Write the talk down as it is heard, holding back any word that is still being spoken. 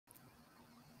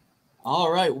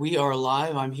All right, we are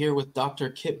live. I'm here with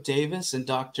Dr. Kipp Davis and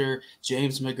Dr.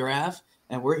 James McGrath,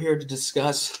 and we're here to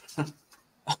discuss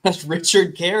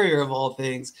Richard Carrier of all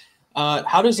things.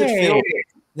 How does it feel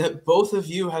that both of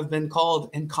you have been called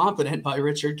incompetent by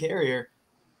Richard Carrier?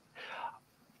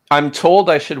 I'm told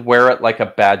I should wear it like a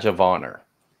badge of honor.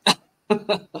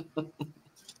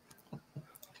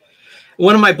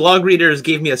 One of my blog readers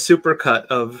gave me a supercut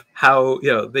of how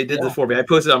they did this for me. I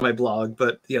posted it on my blog,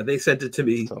 but they sent it to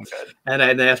me, and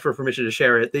I asked for permission to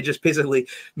share it. They just basically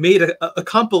made a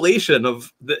compilation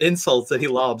of the insults that he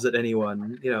lobs at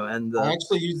anyone. And I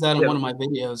actually used that in one of my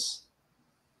videos.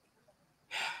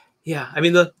 Yeah, I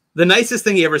mean the nicest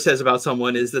thing he ever says about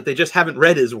someone is that they just haven't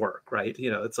read his work, right?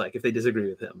 It's like if they disagree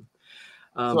with him.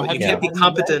 But you can't be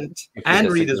competent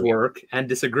and read his work and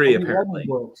disagree, apparently.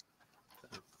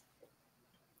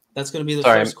 That's going to be the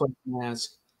first question I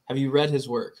ask. Have you read his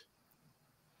work?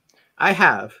 I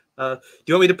have. Do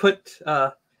you want me to put...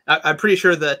 I'm pretty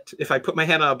sure that if I put my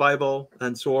hand on a Bible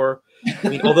and swore... I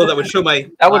mean, although that would show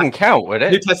my... That wouldn't count, would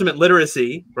it? New Testament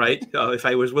literacy, right? If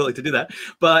I was willing to do that.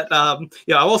 But, I'm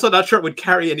also not sure it would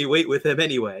carry any weight with him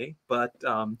anyway. But,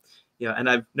 and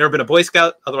I've never been a Boy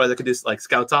Scout. Otherwise, I could do, like,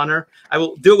 Scout's honor. I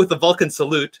will do it with the Vulcan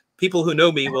salute. People who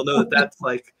know me will know that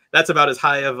that's about as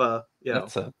high of a, a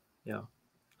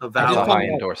high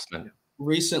endorsement.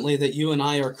 Recently that you and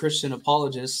I are Christian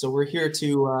apologists, so we're here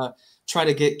to try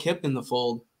to get Kipp in the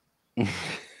fold.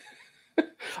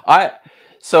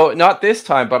 So not this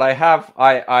time, but I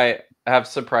have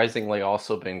surprisingly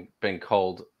also been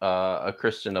called a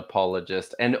Christian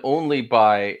apologist, and only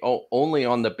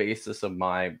on the basis of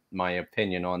my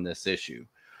opinion on this issue,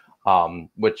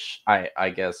 which I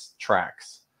guess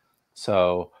tracks.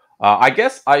 So I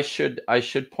guess I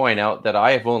should point out that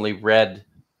I have only read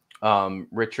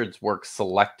Richard's work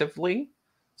selectively,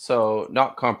 so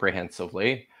not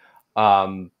comprehensively.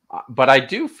 But I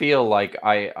do feel like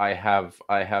I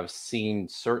have seen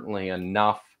certainly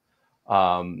enough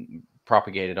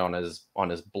propagated on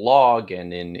his blog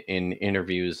and in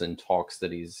interviews and talks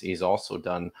that he's also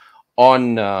done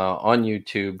on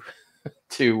YouTube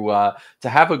to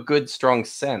have a good strong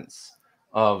sense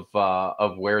of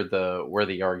where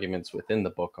the arguments within the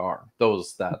book are.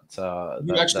 Those that I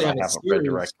haven't read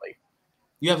directly.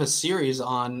 You have a series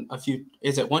on a few.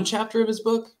 Is it one chapter of his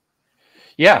book?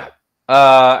 Yeah.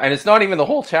 And it's not even the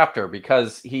whole chapter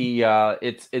because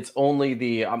it's only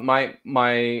the my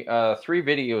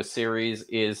 3-video series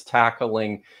is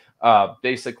tackling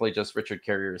basically just Richard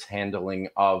Carrier's handling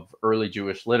of early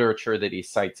Jewish literature that he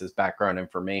cites as background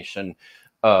information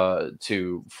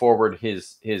to forward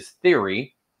his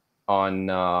theory on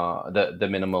the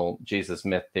minimal Jesus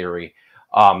myth theory,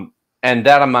 and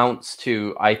that amounts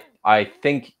to I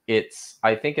think it's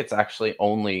actually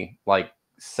only like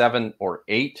 7 or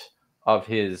 8 of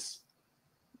his,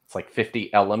 it's like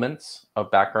 50 elements of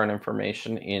background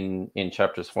information in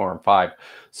chapters 4 and 5.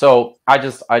 So I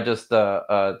just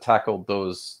tackled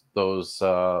those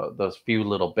few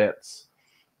little bits.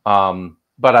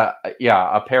 But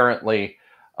apparently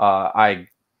I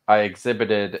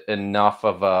exhibited enough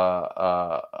of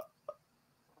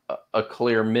a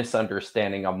clear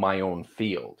misunderstanding of my own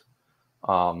field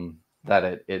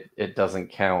that it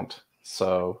doesn't count.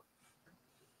 So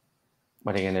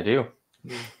what are you going to do?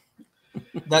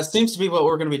 That seems to be what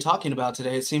we're going to be talking about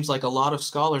today. It seems like a lot of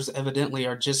scholars evidently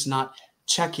are just not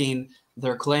checking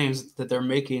their claims that they're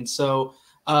making. So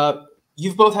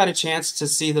you've both had a chance to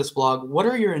see this blog. What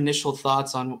are your initial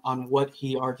thoughts on what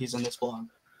he argues in this blog?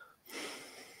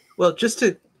 Well, just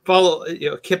to follow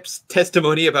Kipp's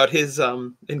testimony about his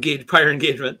prior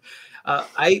engagement,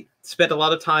 I spent a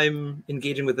lot of time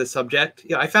engaging with this subject.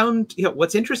 I found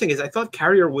what's interesting is I thought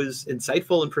Carrier was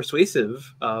insightful and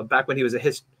persuasive back when he was a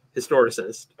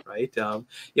historicist, right?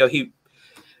 He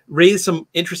raised some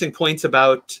interesting points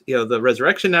about the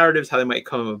resurrection narratives, how they might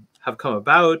have come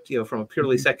about, from a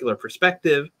purely secular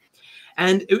perspective,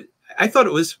 and I thought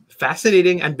it was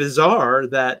fascinating and bizarre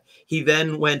that he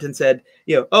then went and said,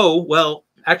 oh well,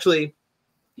 actually,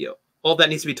 all that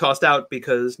needs to be tossed out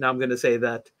because now I'm going to say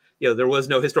that there was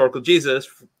no historical Jesus,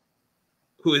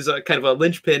 who is a kind of a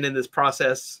linchpin in this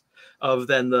process of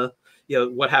then the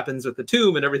what happens with the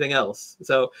tomb and everything else.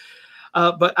 So,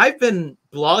 but I've been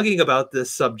blogging about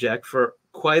this subject for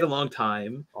quite a long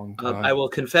time. I will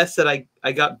confess that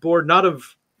I got bored not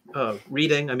of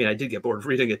reading. I mean, I did get bored of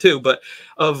reading it too, but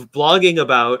of blogging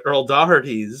about Earl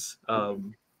Doherty's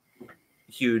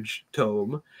huge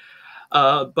tome.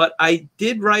 But I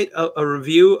did write a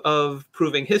review of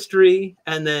Proving History,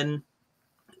 and then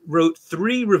wrote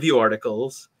 3 review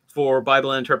articles for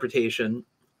Bible and Interpretation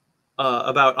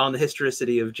about on the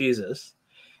historicity of Jesus.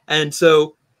 And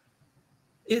so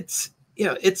it's,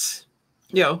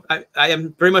 I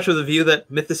am very much of the view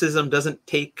that mythicism doesn't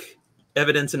take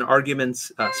evidence and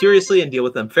arguments seriously and deal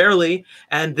with them fairly.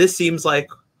 And this seems like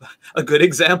a good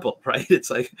example, right? It's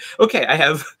like, okay, I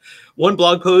have one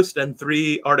blog post and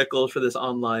 3 articles for this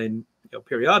online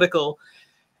periodical,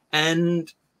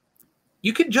 and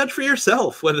you can judge for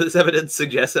yourself whether this evidence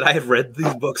suggests that I have read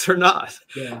these books or not.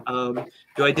 Yeah.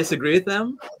 Do I disagree with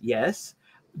them? Yes.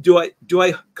 Do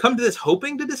I come to this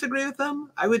hoping to disagree with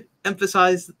them? I would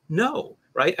emphasize no,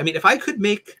 right? I mean, if I could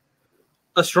make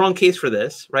a strong case for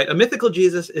this, right? A mythical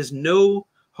Jesus is no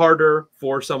harder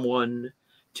for someone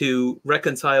to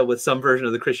reconcile with some version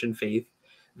of the Christian faith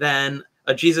than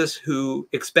a Jesus who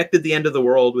expected the end of the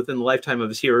world within the lifetime of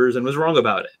his hearers and was wrong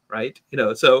about it, right?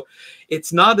 So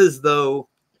it's not as though,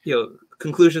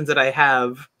 conclusions that I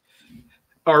have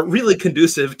are really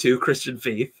conducive to Christian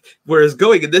faith, whereas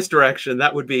going in this direction,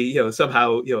 that would be,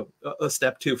 somehow, a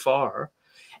step too far.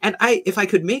 And if I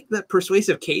could make that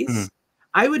persuasive case,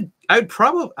 I would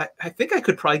probably, I think I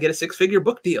could probably get a 6-figure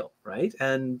book deal, right?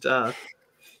 And,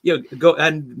 go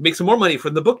and make some more money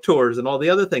from the book tours and all the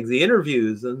other things, the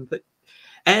interviews,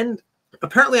 and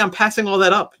apparently I'm passing all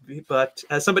that up. But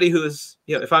as somebody who's,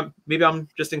 maybe I'm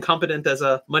just incompetent as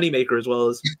a moneymaker as well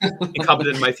as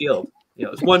incompetent in my field.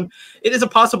 It is a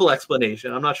possible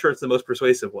explanation. I'm not sure it's the most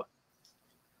persuasive one.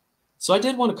 So I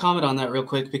did want to comment on that real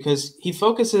quick, because he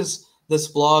focuses this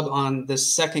blog on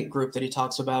this second group that he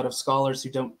talks about of scholars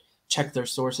who don't check their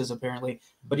sources, apparently.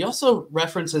 But he also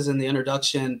references in the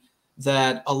introduction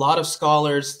that a lot of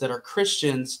scholars that are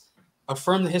Christians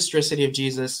affirm the historicity of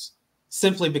Jesus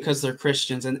simply because they're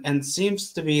Christians, and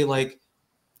seems to be like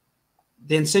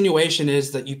the insinuation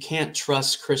is that you can't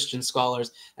trust Christian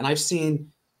scholars. And I've seen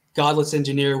Godless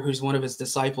Engineer, who's one of his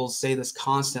disciples, say this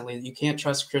constantly, that you can't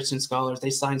trust Christian scholars. They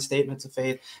sign statements of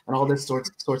faith and all this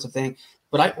sorts of thing.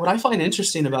 But what I find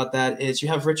interesting about that is you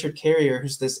have Richard Carrier,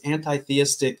 who's this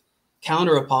anti-theistic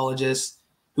counter-apologist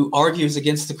who argues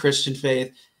against the Christian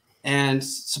faith. And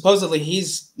supposedly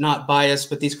he's not biased,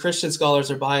 but these Christian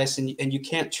scholars are biased, and you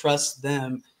can't trust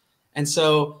them. And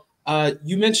so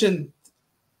you mentioned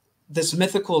this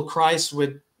mythical Christ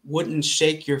wouldn't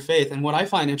shake your faith. And what I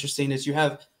find interesting is you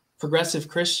have progressive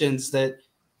Christians that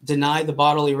deny the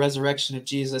bodily resurrection of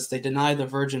Jesus. They deny the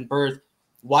virgin birth.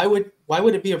 Why would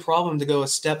it be a problem to go a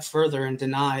step further and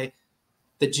deny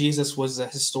that Jesus was a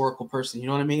historical person? You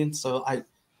know what I mean? So I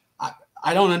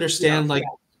don't understand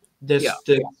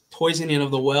the poisoning of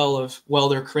the well of, well,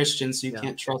 they're Christians, so you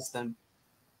can't trust them.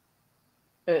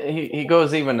 He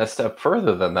goes even a step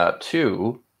further than that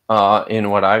too. In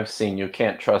what I've seen, you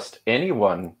can't trust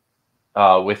anyone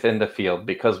within the field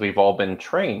because we've all been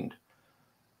trained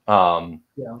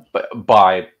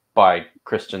by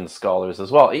Christian scholars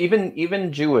as well.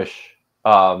 Even Jewish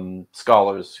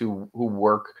scholars who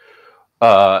work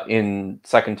in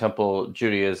Second Temple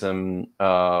Judaism,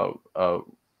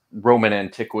 Roman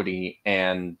antiquity,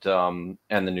 and the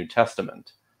New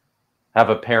Testament have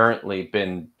apparently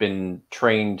been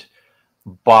trained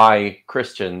by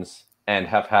Christians and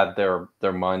have had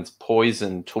their minds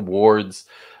poisoned towards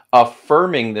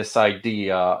affirming this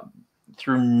idea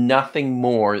through nothing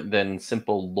more than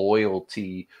simple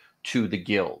loyalty to the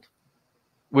guild,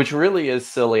 which really is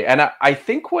silly. And I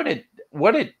think what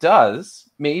it does,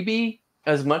 maybe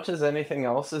as much as anything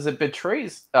else, is it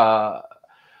betrays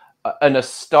an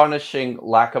astonishing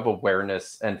lack of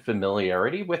awareness and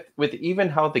familiarity with even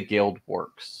how the guild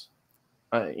works.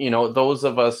 Those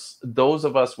of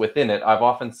us within it, I've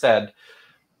often said,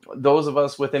 those of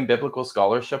us within biblical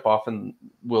scholarship often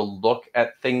will look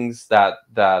at things that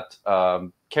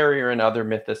Carrier and other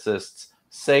mythicists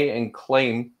say and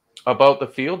claim about the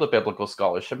field of biblical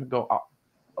scholarship and go, oh,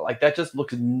 like, that just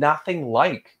looks nothing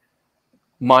like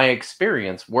my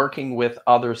experience working with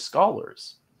other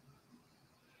scholars.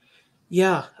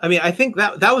 Yeah, I mean, I think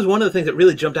that was one of the things that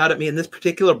really jumped out at me in this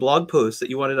particular blog post that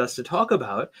you wanted us to talk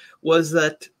about, was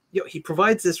that he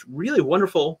provides this really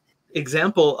wonderful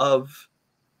example of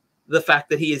the fact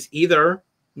that he is either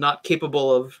not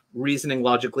capable of reasoning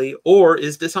logically or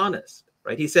is dishonest,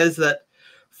 right? He says that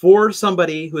for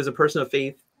somebody who is a person of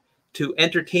faith to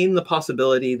entertain the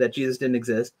possibility that Jesus didn't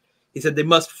exist, he said they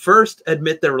must first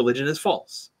admit their religion is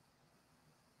false.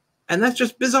 And that's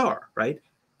just bizarre, right?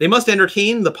 They must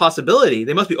entertain the possibility.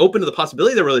 They must be open to the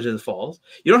possibility that religion is false.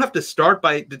 You don't have to start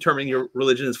by determining your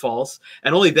religion is false,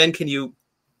 and only then can you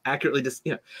accurately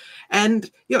And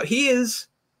he is,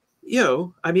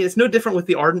 I mean, it's no different with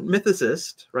the ardent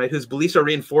mythicist, right? Whose beliefs are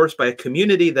reinforced by a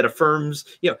community that affirms.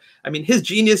 I mean, his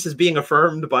genius is being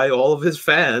affirmed by all of his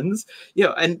fans.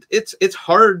 And it's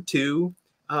hard to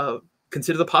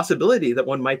consider the possibility that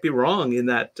one might be wrong in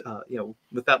that,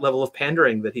 with that level of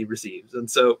pandering that he receives. And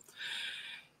so,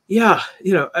 yeah,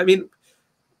 I mean,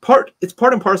 it's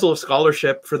part and parcel of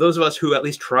scholarship for those of us who at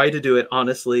least try to do it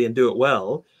honestly and do it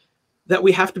well, that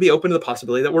we have to be open to the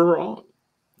possibility that we're wrong.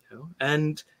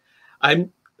 And I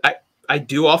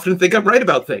do often think I'm right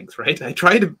about things, right? I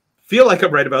try to feel like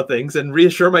I'm right about things and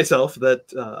reassure myself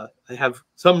that I have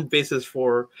some basis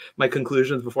for my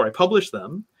conclusions before I publish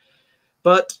them.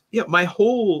 But my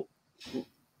whole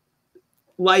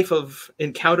life of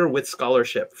encounter with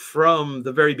scholarship from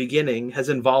the very beginning has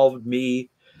involved me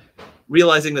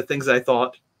realizing the things I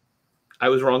thought I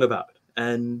was wrong about,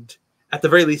 and at the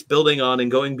very least building on and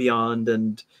going beyond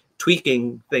and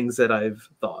tweaking things that I've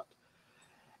thought.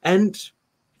 And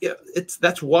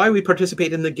that's why we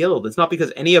participate in the guild. It's not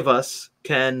because any of us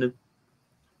can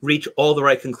reach all the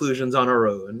right conclusions on our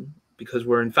own, because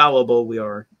we're infallible, we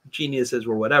are geniuses,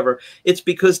 or whatever. It's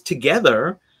because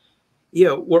together,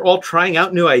 we're all trying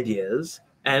out new ideas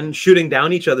and shooting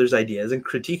down each other's ideas and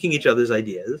critiquing each other's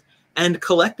ideas. And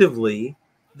collectively,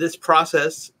 this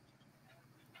process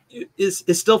is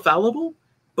still fallible,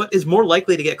 but is more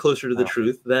likely to get closer to the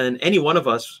truth than any one of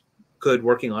us could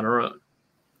working on our own.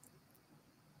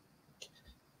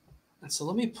 And so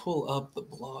let me pull up the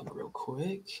blog real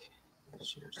quick.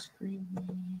 Share screen.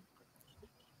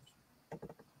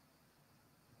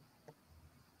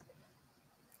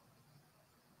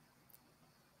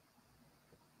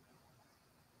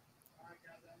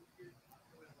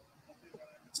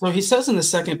 So he says in the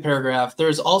second paragraph, there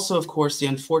is also, of course, the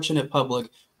unfortunate public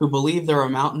who believe there are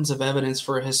mountains of evidence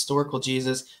for a historical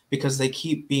Jesus because they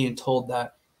keep being told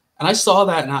that. And I saw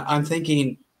that and I'm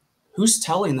thinking, who's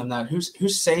telling them that?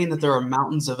 Who's saying that there are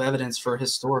mountains of evidence for a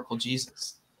historical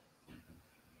Jesus?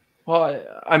 Well,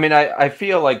 I mean, I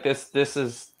feel like this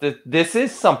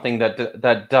is something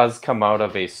that does come out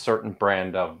of a certain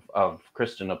brand of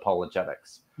Christian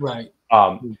apologetics, right?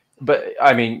 But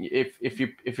I mean, if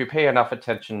you pay enough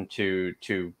attention to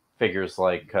figures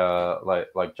like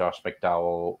Josh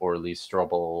McDowell or Lee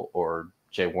Strobel or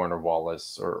J. Warner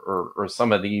Wallace or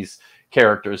some of these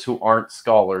characters who aren't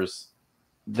scholars,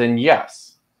 then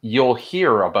yes, you'll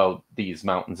hear about these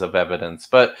mountains of evidence.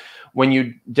 But when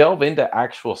you delve into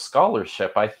actual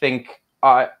scholarship, I think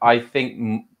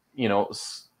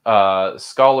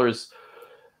scholars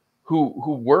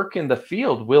who work in the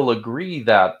field will agree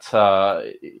that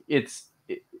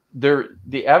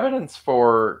the evidence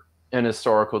for an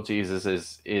historical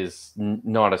Jesus is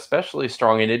not especially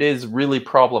strong, and it is really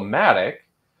problematic,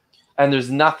 and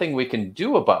there's nothing we can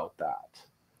do about that.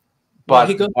 But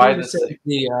he goes on to say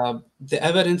the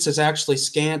evidence is actually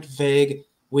scant, vague,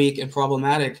 weak, and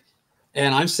problematic.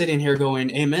 And I'm sitting here going,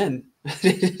 amen.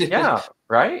 Yeah,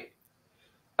 right?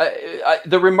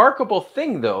 The remarkable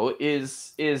thing, though,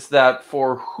 is that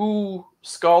for who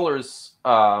scholars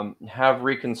have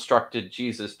reconstructed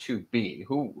Jesus to be,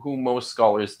 who most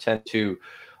scholars tend to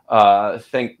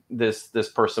think this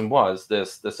person was,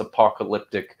 this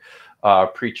apocalyptic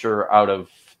preacher out of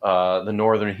the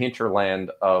northern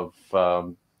hinterland of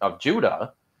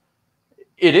Judah,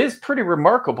 it is pretty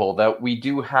remarkable that we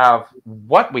do have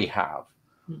what we have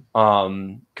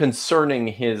concerning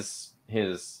his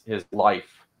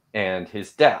life and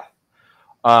his death.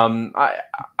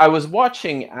 I was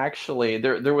watching, actually,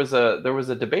 there was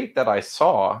a debate that I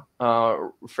saw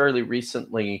fairly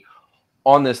recently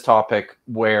on this topic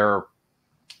where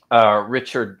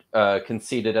Richard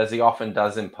conceded, as he often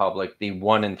does in public, the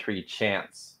 1 in 3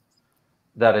 chance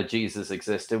that a Jesus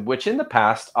existed, which in the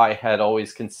past I had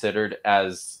always considered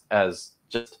as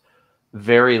just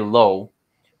very low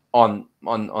on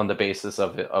the basis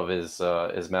of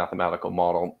his mathematical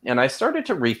model. And I started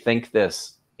to rethink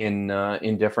this in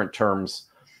different terms,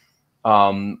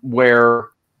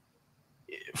 where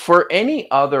for any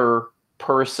other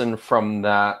person from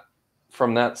that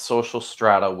social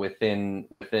strata within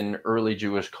early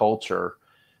Jewish culture,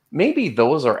 maybe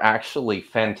those are actually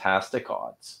fantastic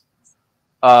odds.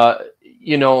 What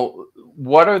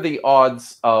are the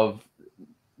odds of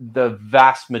the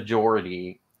vast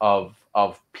majority of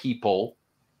people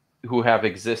who have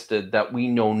existed that we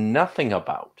know nothing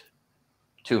about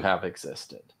to have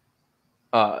existed?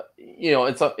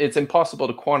 It's impossible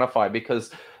to quantify, because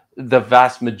the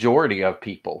vast majority of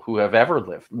people who have ever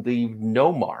lived leave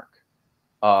no mark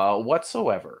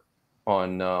whatsoever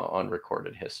on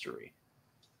recorded history.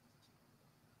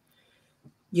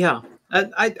 Yeah,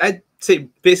 I'd say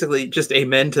basically just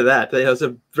amen to that. That's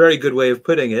a very good way of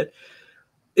putting it.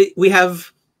 We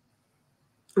have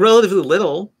relatively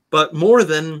little, but more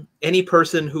than any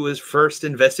person who was first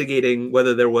investigating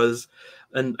whether there was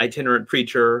an itinerant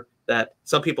preacher that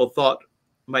some people thought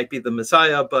might be the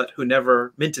Messiah, but who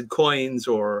never minted coins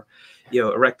or,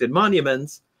 erected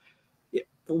monuments,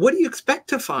 what do you expect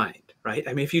to find, right?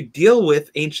 I mean, if you deal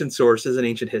with ancient sources and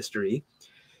ancient history,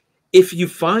 if you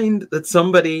find that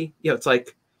somebody, it's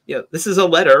like, this is a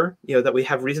letter, that we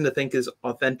have reason to think is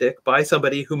authentic by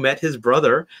somebody who met his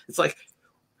brother. It's like,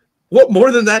 what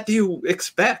more than that do you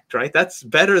expect, right? That's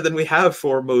better than we have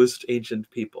for most ancient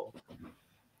people.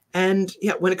 And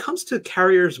when it comes to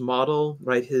Carrier's model,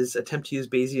 right, his attempt to use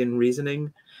Bayesian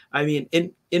reasoning, I mean,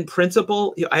 in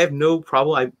principle, I have no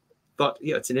problem. I thought,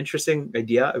 it's an interesting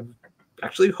idea. I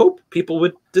actually hope people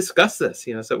would discuss this,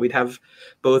 so we'd have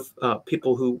both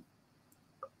people who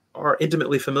are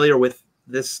intimately familiar with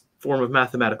this form of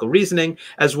mathematical reasoning,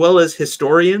 as well as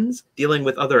historians dealing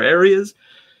with other areas,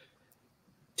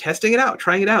 testing it out,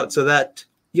 trying it out, so that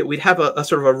we'd have a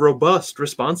sort of a robust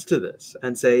response to this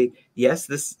and say, yes,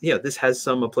 this has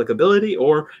some applicability,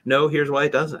 or no, here's why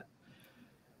it doesn't.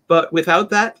 But without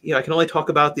that, I can only talk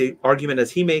about the argument as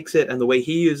he makes it and the way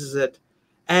he uses it.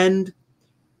 And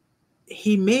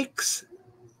he makes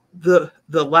the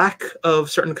lack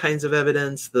of certain kinds of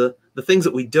evidence, the things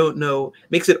that we don't know,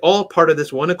 makes it all part of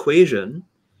this one equation.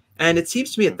 And it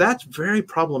seems to me that that's very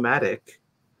problematic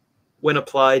when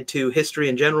applied to history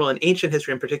in general and ancient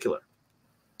history in particular.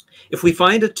 If we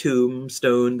find a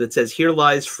tombstone that says, "Here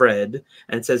lies Fred,"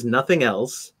 and it says nothing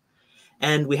else,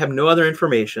 and we have no other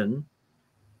information,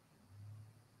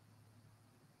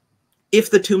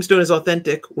 if the tombstone is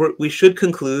authentic, we should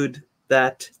conclude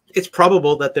that it's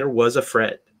probable that there was a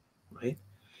Fred, right?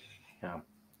 Yeah.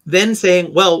 Then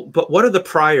saying, well, but what are the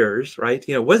priors, right?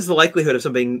 What is the likelihood of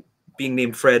something being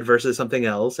named Fred versus something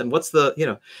else? And what's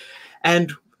the,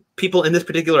 and people in this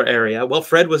particular area, well,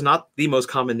 Fred was not the most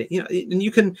common name, and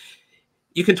you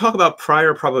can talk about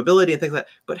prior probability and things like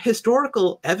that, but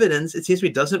historical evidence, it seems to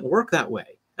me, doesn't work that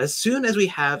way. As soon as we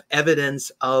have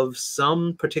evidence of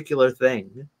some particular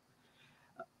thing,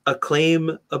 a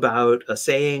claim about, a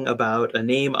saying about, a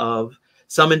name of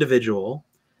some individual,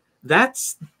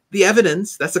 that's the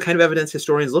evidence, that's the kind of evidence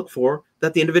historians look for,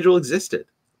 that the individual existed,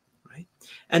 right?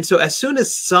 And so as soon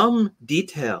as some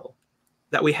detail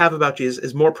that we have about Jesus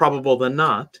is more probable than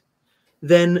not,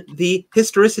 then the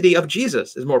historicity of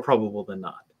Jesus is more probable than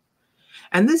not.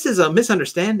 And this is a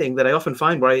misunderstanding that I often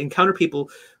find where I encounter people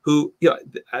who,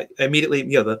 I immediately,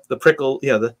 the prickle,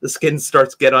 the skin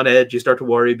starts to get on edge. You start to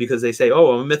worry because they say,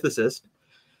 oh, I'm a mythicist.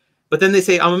 But then they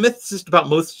say, I'm a mythicist about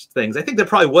most things. I think there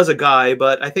probably was a guy,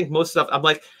 but I think most stuff, I'm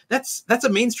like, that's a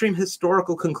mainstream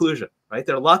historical conclusion, right?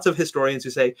 There are lots of historians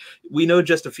who say, we know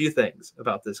just a few things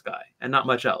about this guy and not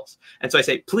much else. And so I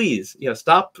say, please,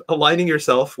 stop aligning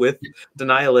yourself with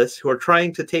denialists who are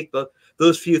trying to take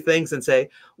those few things and say,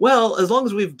 well, as long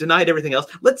as we've denied everything else,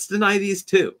 let's deny these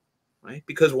too, right?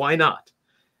 Because why not?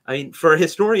 I mean, for a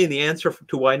historian, the answer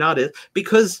to why not is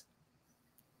because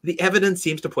the evidence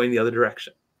seems to point in the other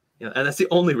direction. And that's the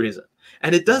only reason.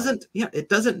 And it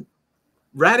doesn't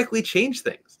radically change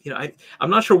things.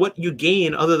 I'm not sure what you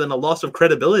gain other than a loss of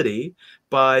credibility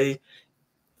by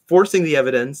forcing the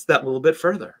evidence that little bit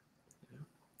further.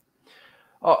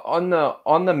 On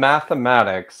the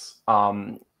mathematics,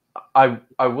 I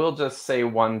will just say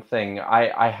one thing.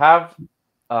 I have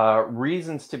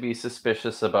reasons to be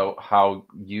suspicious about how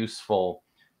useful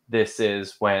this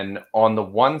is when, on the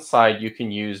one side, you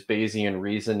can use Bayesian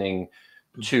reasoning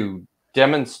to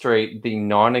demonstrate the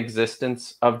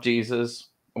non-existence of Jesus,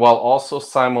 while also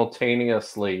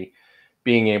simultaneously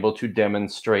being able to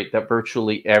demonstrate that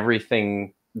virtually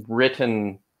everything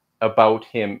written about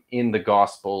him in the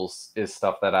Gospels is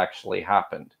stuff that actually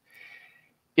happened.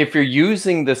 If you're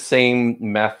using the same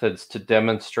methods to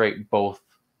demonstrate both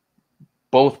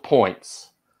points,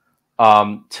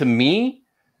 to me,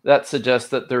 that suggests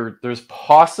that there's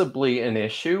possibly an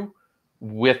issue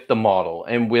with the model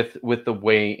and with the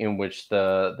way in which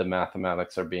the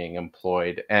mathematics are being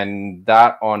employed. And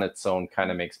that on its own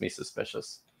kind of makes me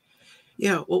suspicious.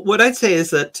 Yeah, well, what I'd say is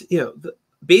that, the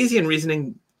Bayesian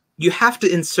reasoning, you have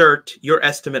to insert your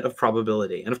estimate of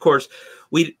probability. And of course,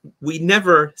 we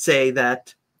never say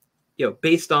that,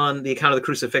 based on the account of the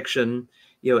crucifixion,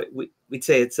 we'd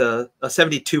say it's a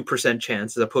 72%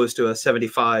 chance as opposed to a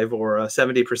 75 or a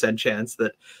 70% chance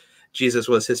that Jesus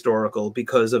was historical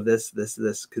because of this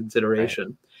consideration.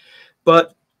 Right.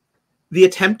 But the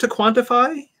attempt to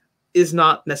quantify is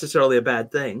not necessarily a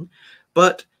bad thing.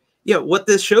 But what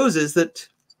this shows is that,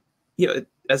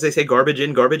 as they say, garbage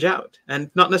in, garbage out.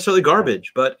 And not necessarily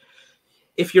garbage, but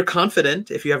if you're confident,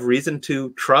 if you have reason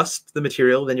to trust the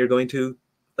material, then you're going to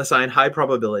assign high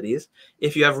probabilities.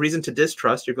 If you have reason to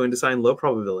distrust, you're going to assign low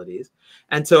probabilities.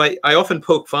 And so I often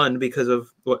poke fun because of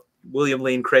what William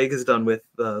Lane Craig has done with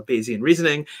Bayesian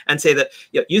reasoning, and say that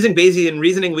using Bayesian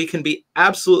reasoning, we can be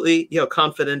absolutely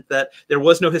confident that there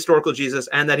was no historical Jesus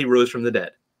and that he rose from the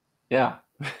dead. Yeah,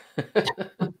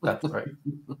 that's right.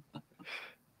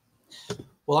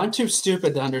 Well, I'm too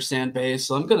stupid to understand Bayes,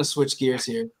 so I'm going to switch gears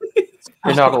here.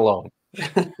 You're not alone.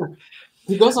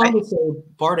 He goes on to say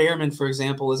Bart Ehrman, for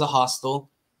example, is a hostile.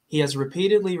 He has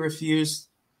repeatedly refused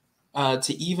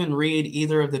to even read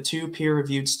either of the 2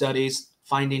 peer-reviewed studies,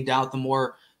 finding doubt the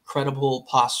more credible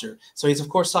posture. So he's, of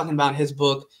course, talking about his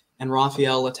book and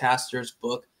Raphael Lataster's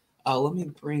book. Let me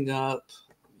bring up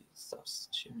 – stop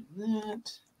sharing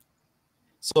that.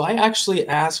 So I actually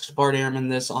asked Bart Ehrman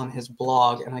this on his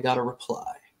blog, and I got a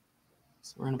reply.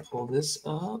 So we're going to pull this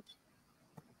up.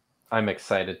 I'm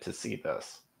excited to see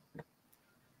this.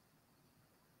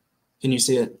 Can you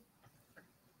see it?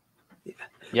 Yeah.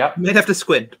 Yep. You might have to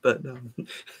squint, but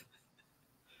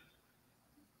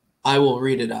I will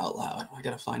read it out loud. I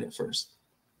got to find it first.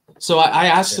 So I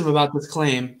asked him about this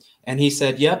claim, and he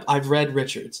said, yep, I've read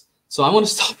Richard's. So I want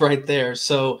to stop right there.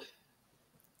 So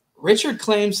Richard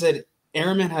claims that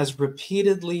Ehrman has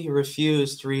repeatedly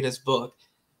refused to read his book,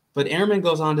 but Ehrman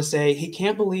goes on to say he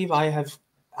can't believe I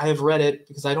have read it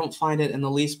because I don't find it in the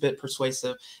least bit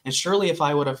persuasive. And surely if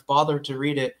I would have bothered to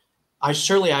read it,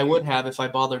 I would have if I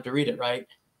bothered to read it, right?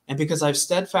 And because I've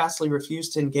steadfastly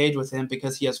refused to engage with him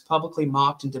because he has publicly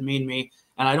mocked and demeaned me,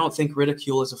 and I don't think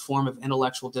ridicule is a form of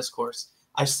intellectual discourse.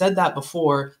 I've said that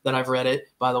before that I've read it,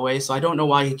 by the way, so I don't know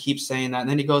why he keeps saying that. And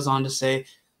then he goes on to say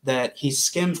that he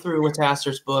skimmed through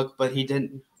Lataster's book, but he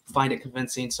didn't find it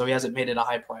convincing, so he hasn't made it a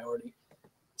high priority.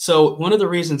 So one of the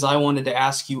reasons I wanted to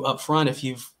ask you up front if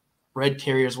you've read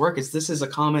Carrier's work is this is a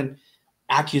common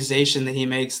accusation that he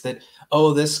makes that,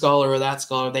 oh, this scholar or that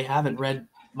scholar, they haven't read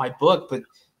my book. But,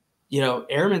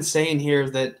 Ehrman's saying here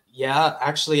that, yeah,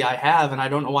 actually I have, and I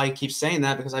don't know why he keeps saying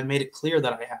that because I've made it clear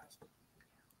that I have.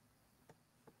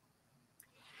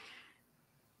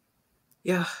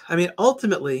 Yeah, I mean,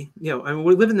 ultimately, we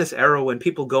live in this era when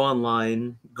people go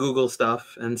online, Google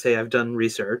stuff, and say, I've done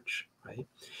research, right?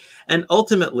 And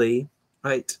ultimately,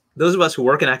 right, those of us who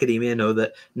work in academia know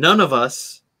that none of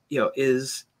us,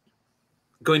 is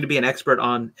going to be an expert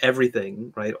on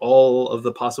everything, right? All of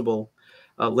the possible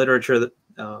literature that,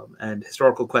 and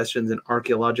historical questions and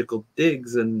archaeological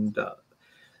digs and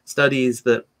studies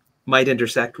that might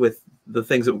intersect with the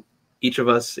things that each of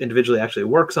us individually actually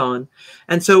works on.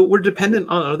 And so we're dependent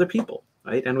on other people,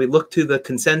 right? And we look to the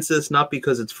consensus, not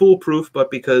because it's foolproof, but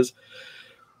because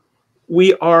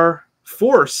we are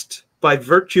forced by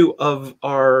virtue of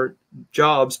our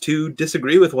jobs to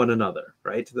disagree with one another,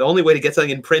 right? The only way to get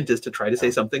something in print is to try to say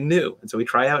something new. And so we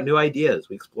try out new ideas,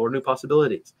 we explore new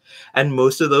possibilities. And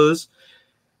most of those,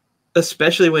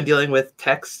 especially when dealing with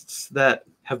texts that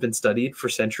have been studied for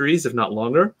centuries, if not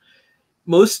longer,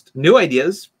 most new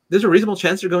ideas, there's a reasonable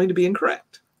chance they're going to be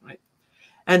incorrect, right?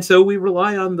 And so we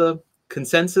rely on the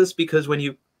consensus because when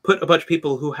you put a bunch of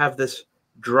people who have this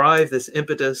drive, this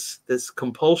impetus, this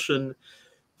compulsion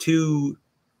to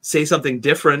say something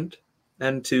different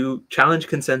and to challenge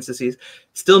consensuses,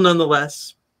 still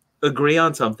nonetheless agree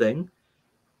on something,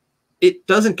 it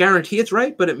doesn't guarantee it's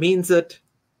right, but it means that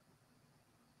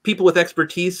people with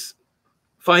expertise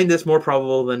find this more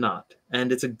probable than not.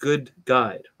 And it's a good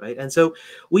guide, right? And so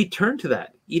we turn to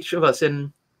that, each of us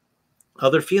in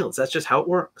other fields. That's just how it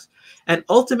works. And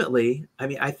ultimately, I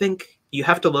mean, I think you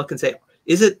have to look and say,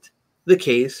 is it the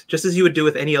case, just as you would do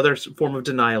with any other form of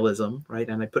denialism, right?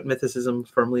 And I put mythicism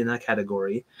firmly in that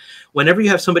category. Whenever you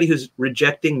have somebody who's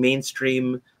rejecting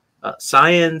mainstream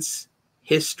science,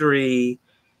 history,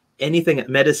 anything,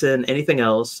 medicine, anything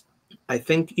else, I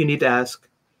think you need to ask,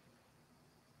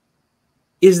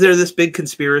 is there this big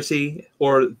conspiracy,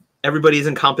 or everybody is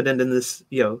incompetent in this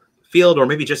field, or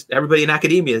maybe just everybody in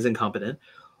academia is incompetent?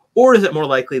 Or is it more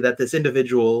likely that this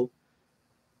individual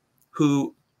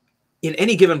who in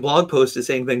any given blog post is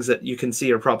saying things that you can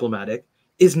see are problematic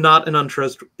is not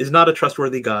a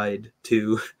trustworthy guide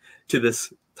to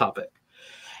this topic?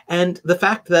 And the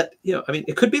fact that, I mean,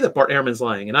 it could be that Bart Ehrman's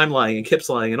lying and I'm lying and Kipp's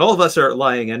lying and all of us are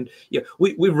lying. And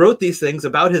we wrote these things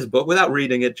about his book without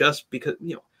reading it just because,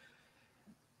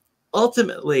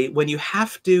 ultimately, when you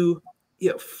have to,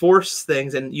 force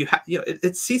things and you have,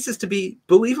 it ceases to be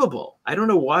believable. I don't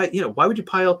know why, why would you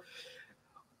pile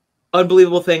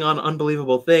unbelievable thing on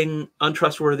unbelievable thing,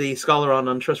 untrustworthy scholar on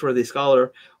untrustworthy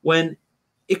scholar, when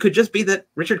it could just be that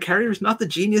Richard Carrier is not the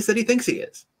genius that he thinks he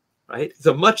is, right? It's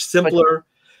a much simpler,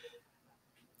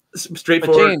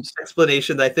 straightforward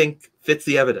explanation that I think fits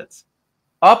the evidence.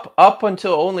 up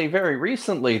until only very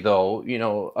recently, though,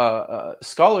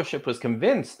 scholarship was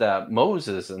convinced that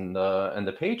Moses and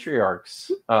the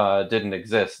patriarchs didn't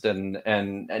exist, and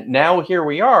now here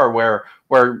we are, where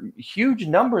huge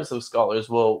numbers of scholars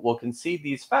will concede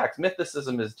these facts.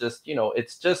 Mythicism is just,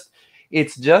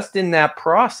 it's just in that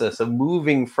process of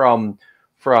moving from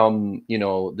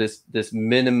this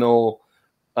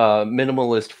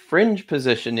minimalist fringe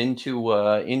position into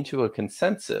a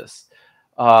consensus.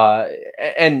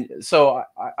 And so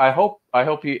I hope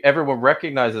everyone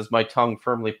recognizes my tongue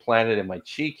firmly planted in my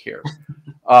cheek here,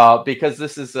 because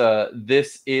this is a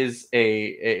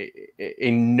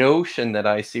notion that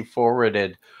I see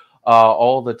forwarded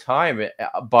all the time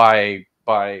by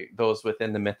those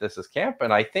within the mythicist camp,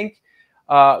 and I think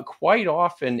quite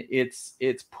often it's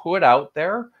put out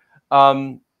there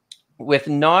with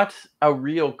not a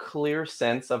real clear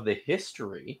sense of the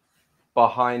history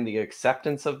behind the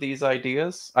acceptance of these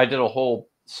ideas. I did a whole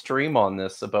stream on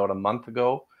this about a month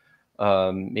ago,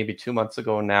 maybe 2 months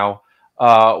ago now,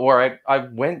 where I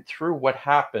went through what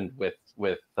happened with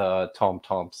Tom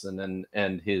Thompson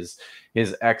and his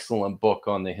excellent book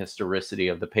on the historicity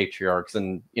of the patriarchs,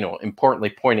 and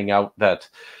importantly pointing out that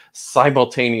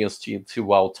simultaneous to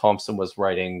while Thompson was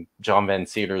writing, John Van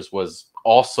Seters was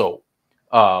also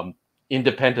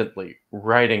independently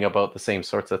writing about the same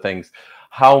sorts of things.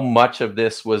 How much of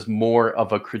this was more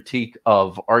of a critique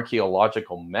of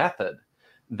archaeological method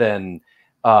than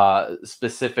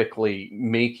specifically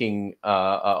making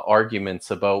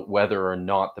arguments about whether or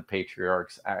not the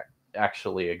patriarchs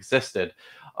actually existed.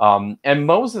 And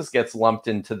Moses gets lumped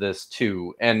into this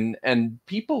too. And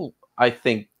people, I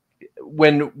think,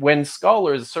 when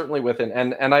scholars, certainly within,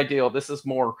 and I deal, this is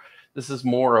more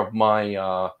of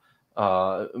my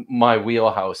my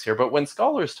wheelhouse here, but when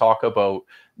scholars talk about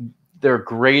their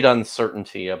great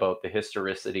uncertainty about the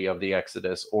historicity of the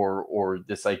Exodus, or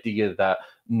this idea that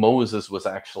Moses was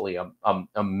actually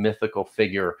a mythical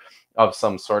figure of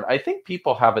some sort, I think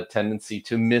people have a tendency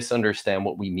to misunderstand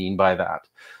what we mean by that.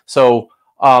 So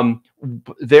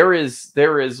there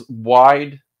is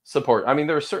wide support. I mean,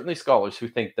 there are certainly scholars who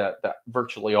think that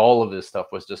virtually all of this stuff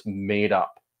was just made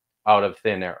up out of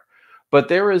thin air, but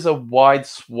there is a wide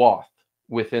swath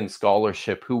within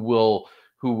scholarship who will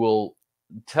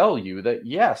tell you that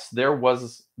yes, there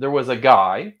was a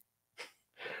guy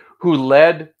who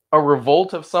led a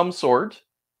revolt of some sort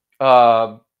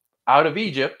out of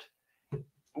Egypt,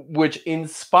 which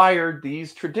inspired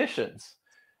these traditions.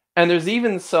 And there's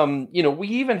even some, we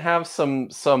even have some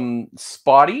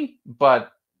spotty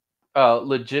but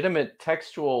legitimate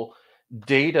textual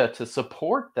data to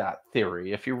support that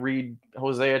theory. If you read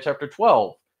Hosea chapter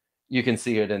 12, you can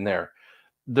see it in there.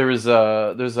 There's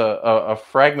a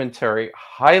fragmentary,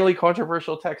 highly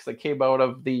controversial text that came out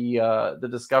of the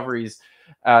discoveries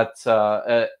at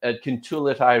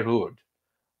Kintulet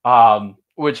Airud,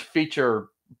 which feature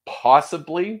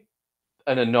possibly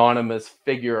an anonymous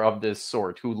figure of this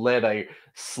sort who led a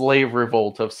slave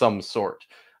revolt of some sort.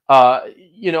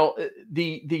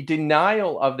 The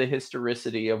denial of the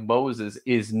historicity of Moses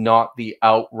is not the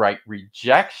outright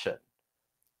rejection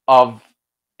of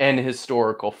an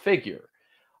historical figure.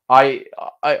 I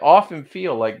often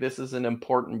feel like this is an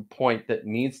important point that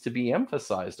needs to be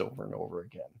emphasized over and over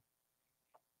again.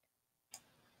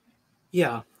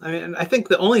 Yeah, I mean, I think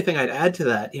the only thing I'd add to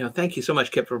that, thank you so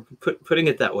much, Kipp, for putting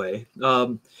it that way.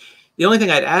 The only thing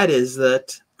I'd add is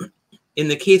that in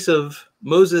the case of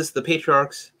Moses, the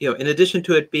patriarchs, in addition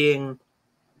to it being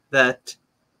that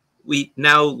we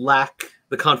now lack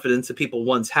the confidence that people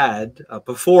once had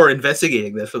before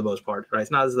investigating this, for the most part, right?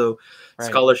 It's not as though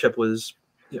scholarship was,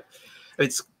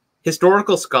 it's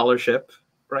historical scholarship,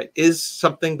 right, is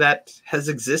something that has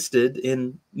existed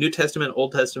in New Testament,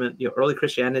 Old Testament, early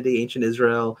Christianity, ancient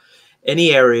Israel,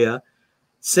 any area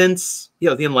since, the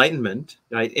Enlightenment,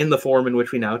 right, in the form in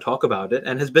which we now talk about it,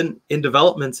 and has been in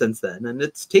development since then. And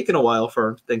it's taken a while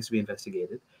for things to be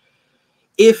investigated.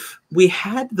 If we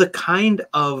had the kind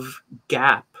of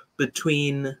gap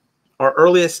between our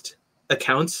earliest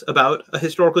accounts about a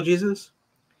historical Jesus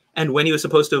and when he was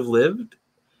supposed to have lived,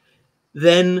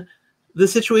 then the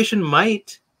situation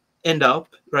might end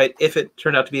up, right, if it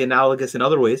turned out to be analogous in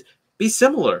other ways, be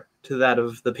similar to that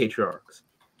of the patriarchs.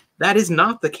 That is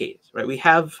not the case, right? We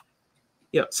have,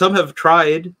 some have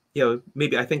tried,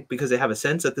 maybe I think because they have a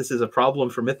sense that this is a problem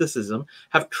for mythicism,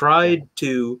 have tried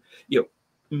to,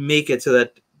 make it so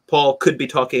that Paul could be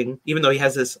talking, even though he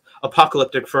has this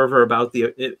apocalyptic fervor about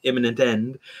the imminent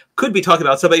end, could be talking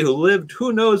about somebody who lived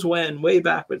who knows when, way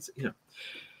backwards,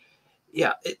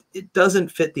 it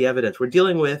doesn't fit the evidence. We're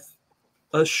dealing with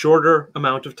a shorter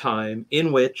amount of time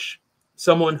in which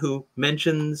someone who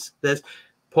mentions this,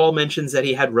 Paul mentions that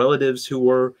he had relatives who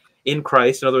were in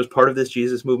Christ, in other words, part of this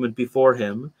Jesus movement before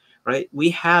him, right? We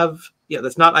have,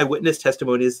 that's not eyewitness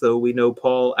testimonies, though we know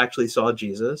Paul actually saw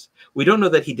Jesus. We don't know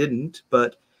that he didn't,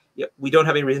 but we don't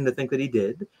have any reason to think that he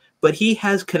did. But he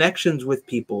has connections with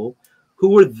people who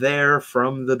were there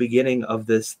from the beginning of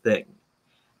this thing.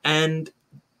 And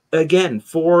again,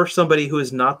 for somebody who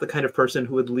is not the kind of person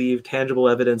who would leave tangible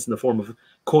evidence in the form of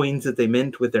coins that they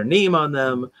mint with their name on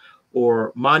them,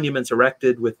 or monuments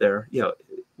erected with their,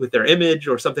 with their image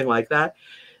or something like that,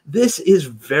 this is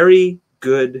very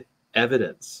good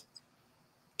evidence.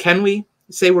 Can we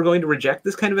say we're going to reject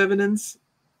this kind of evidence?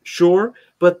 Sure.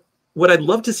 But what I'd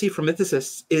love to see from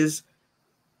ethicists is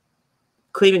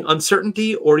claiming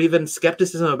uncertainty or even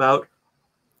skepticism about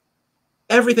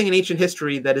everything in ancient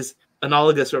history that is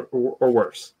analogous or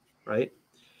worse, right?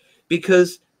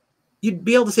 Because you'd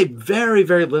be able to say very,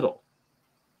 very little.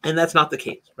 And that's not the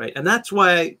case, right? And that's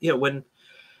why, when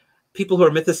people who are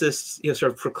mythicists,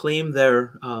 sort of proclaim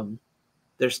their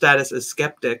status as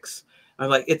skeptics, I'm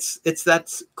like, it's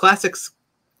that classic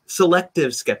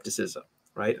selective skepticism,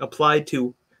 right? Applied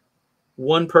to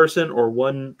one person or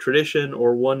one tradition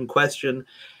or one question,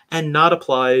 and not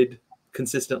applied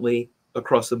consistently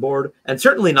across the board, and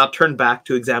certainly not turned back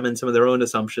to examine some of their own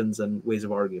assumptions and ways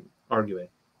of arguing.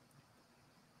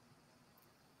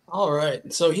 All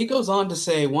right. So he goes on to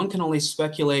say, one can only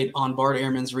speculate on Bart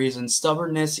Ehrman's reasons: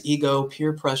 stubbornness, ego,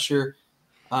 peer pressure,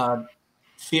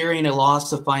 fearing a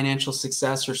loss of financial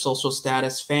success or social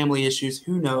status, family issues,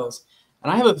 who knows?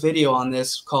 And I have a video on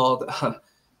this called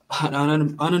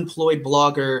An Unemployed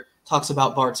Blogger Talks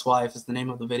About Bart's Wife is the name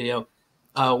of the video,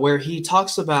 where he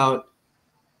talks about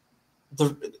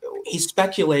he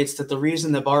speculates that the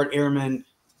reason that Bart Ehrman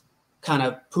kind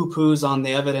of poo-poos on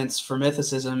the evidence for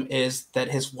mythicism is that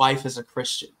his wife is a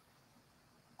Christian.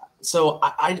 So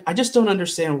I just don't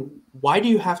understand, why do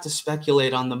you have to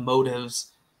speculate on the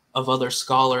motives of other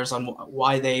scholars on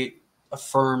why they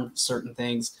affirm certain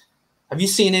things? Have you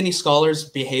seen any scholars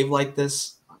behave like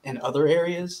this in other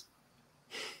areas?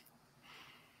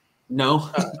 No.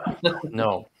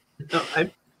 No. No,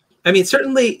 I mean,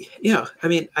 certainly,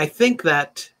 I think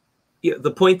that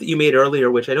the point that you made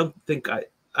earlier, which I don't think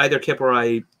either Kipp or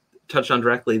I touched on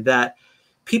directly, that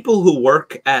people who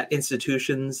work at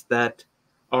institutions that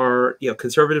are,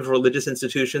 conservative religious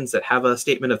institutions that have a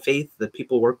statement of faith that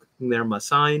people working there must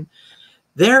sign,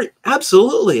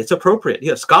 absolutely, it's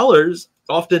appropriate. Scholars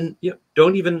often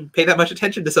don't even pay that much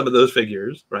attention to some of those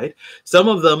figures, right? Some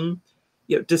of them,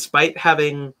 despite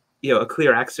having a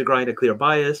clear axe to grind, a clear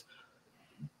bias,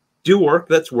 do work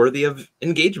that's worthy of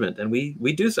engagement, and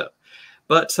we do so.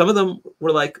 But some of them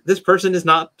were like, this person is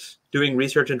not doing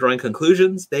research and drawing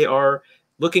conclusions. They are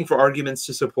looking for arguments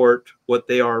to support what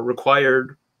they are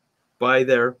required by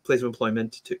their place of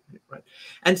employment to, right?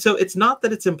 And so it's not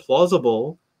that it's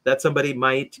implausible that somebody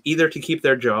might, either to keep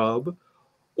their job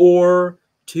or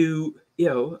to,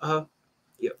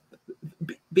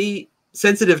 be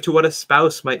sensitive to what a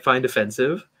spouse might find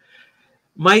offensive,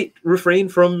 might refrain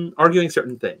from arguing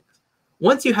certain things.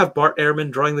 Once you have Bart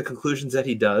Ehrman drawing the conclusions that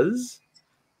he does,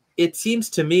 it seems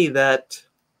to me that,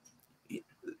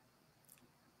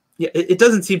 it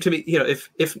doesn't seem to me,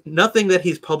 if nothing that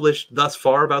he's published thus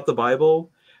far about the Bible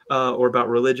or about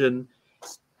religion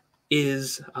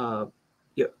is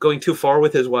going too far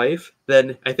with his wife,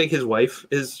 then I think his wife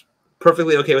is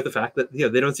perfectly okay with the fact that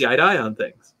they don't see eye to eye on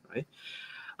things, right?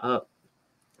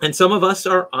 And some of us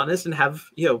are honest and have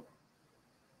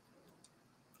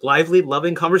lively,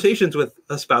 loving conversations with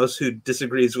a spouse who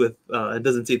disagrees with and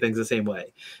doesn't see things the same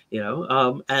way,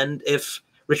 and if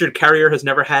Richard Carrier has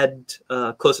never had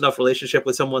a close enough relationship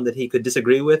with someone that he could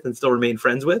disagree with and still remain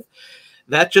friends with,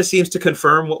 that just seems to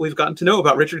confirm what we've gotten to know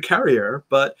about Richard Carrier.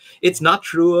 But it's not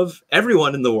true of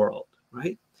everyone in the world,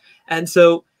 right? And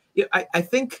so I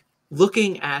think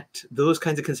looking at those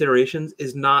kinds of considerations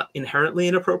is not inherently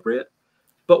inappropriate.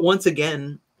 But once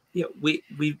again,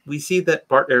 we see that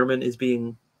Bart Ehrman is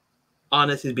being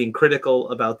honest, is being critical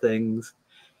about things.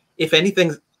 If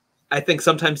anything, I think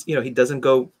sometimes he doesn't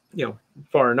go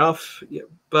far enough,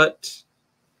 but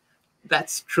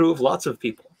that's true of lots of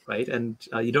people, right? And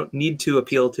you don't need to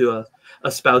appeal to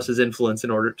a spouse's influence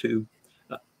in order to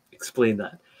explain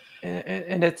that.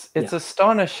 And it's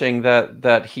astonishing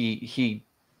that he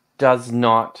does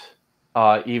not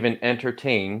even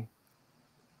entertain,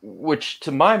 which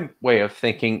to my way of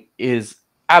thinking is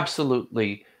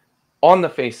absolutely, on the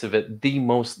face of it, the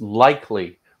most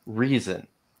likely reason,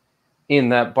 in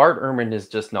that Bart Ehrman is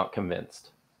just not convinced.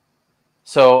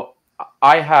 So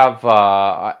I have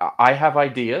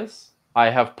ideas. I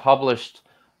have published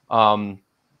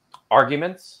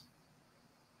arguments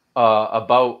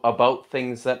about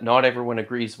things that not everyone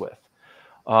agrees with.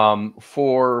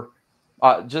 For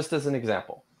just as an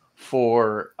example,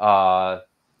 for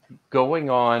going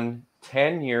on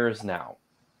 10 years now,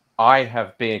 I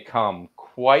have become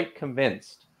quite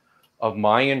convinced of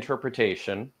my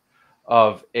interpretation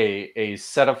of a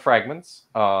set of fragments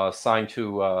signed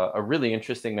to a really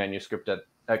interesting manuscript at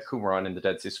Qumran in the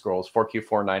Dead Sea Scrolls,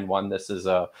 4Q491. This is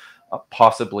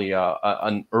possibly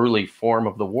an early form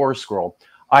of the War Scroll.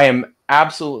 I am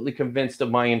absolutely convinced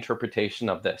of my interpretation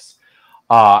of this,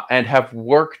 and have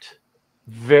worked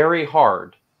very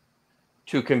hard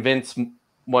to convince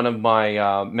one of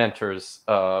my mentors,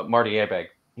 Marty Abegg,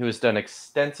 who has done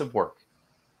extensive work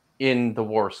in the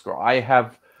War Scroll. I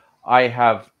have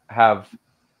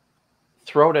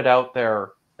thrown it out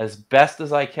there as best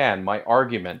as I can, my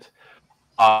argument,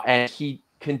 and he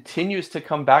continues to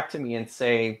come back to me and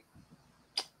say,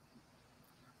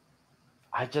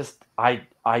 I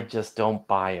just don't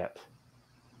buy it.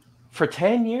 For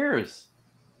 10 years,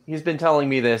 he's been telling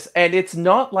me this, and it's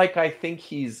not like I think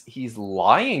he's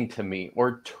lying to me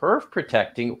or turf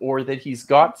protecting or that he's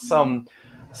got some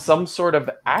sort of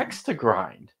axe to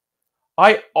grind.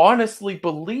 I honestly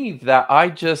believe that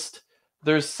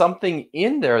there's something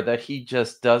in there that he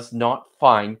just does not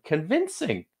find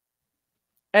convincing.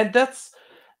 And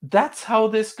that's how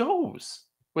this goes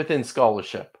within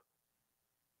scholarship.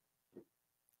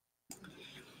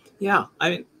 Yeah, I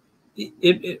mean,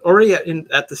 it already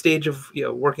at the stage of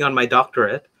working on my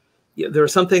doctorate, there were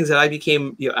some things that I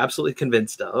became absolutely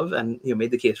convinced of, and made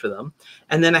the case for them.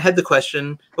 And then I had the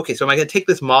question: okay, so am I going to take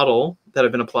this model that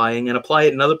I've been applying and apply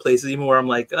it in other places, even where I'm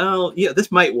like, oh, yeah,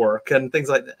 this might work, and things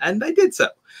like that. And I did so.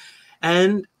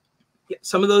 And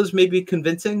some of those may be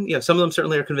convincing. Some of them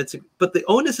certainly are convincing. But the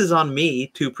onus is on me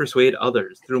to persuade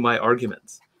others through my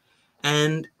arguments.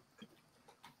 And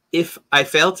if I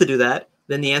fail to do that,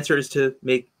 then the answer is to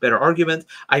make better arguments.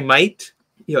 I might,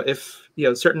 if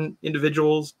certain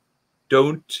individuals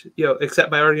don't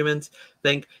accept my arguments,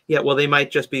 think, well, they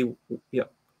might just be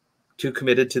too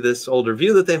committed to this older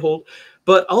view that they hold.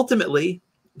 But ultimately,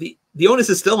 the onus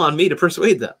is still on me to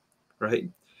persuade them, right?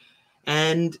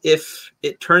 And if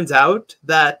it turns out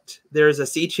that there's a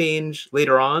sea change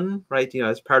later on, right,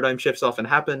 as paradigm shifts often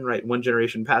happen, right, one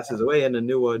generation passes away and a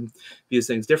new one views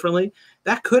things differently,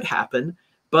 that could happen.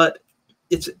 But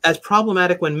it's as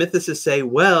problematic when mythicists say,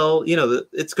 well,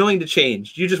 it's going to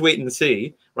change. You just wait and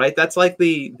see, right? That's like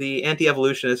the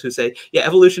anti-evolutionists who say, yeah,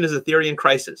 evolution is a theory in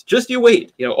crisis. Just you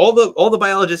wait. All the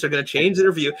biologists are going to change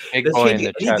their view. It's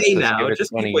changing any day now.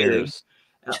 Just keep waiting.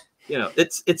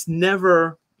 It's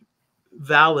never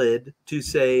valid to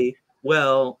say,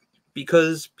 well,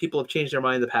 because people have changed their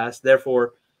mind in the past,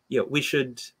 therefore, we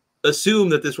should assume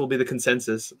that this will be the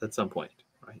consensus at some point,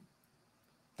 right?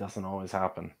 Doesn't always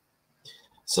happen.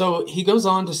 So he goes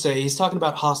on to say, he's talking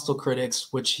about hostile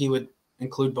critics, which he would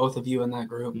include both of you in that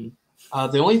group.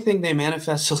 The only thing they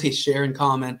manifestly share in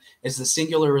common is the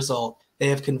singular result. They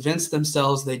have convinced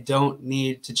themselves they don't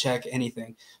need to check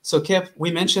anything. So Kipp, we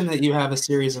mentioned that you have a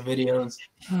series of videos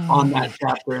on that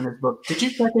chapter in his book. Did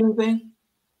you check anything?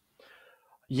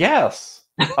 Yes.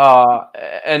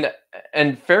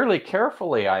 And fairly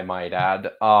carefully, I might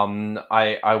add.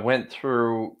 I went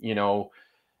through,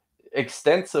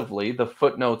 extensively the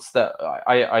footnotes that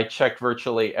I checked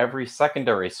virtually every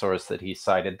secondary source that he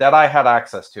cited that I had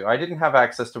access to. I didn't have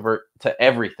access to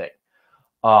everything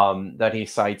that he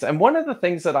cites. And one of the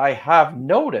things that I have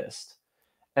noticed,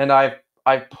 and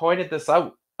I've pointed this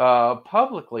out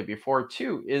publicly before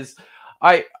too, is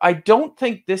I don't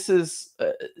think this is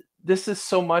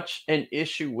so much an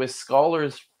issue with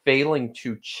scholars failing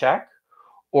to check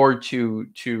or to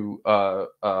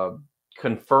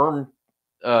confirm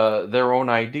their own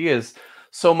ideas,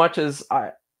 so much as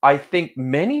I think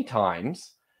many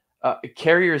times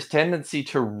carriers' tendency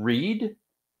to read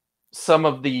some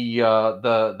of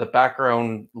the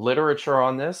background literature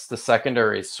on this, the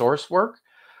secondary source work,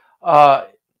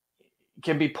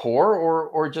 can be poor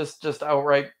or just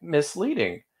outright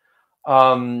misleading.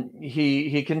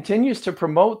 He continues to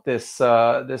promote this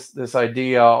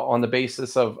idea on the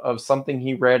basis of something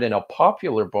he read in a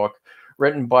popular book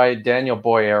written by Daniel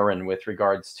Boyarin with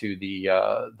regards to the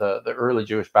early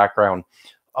Jewish background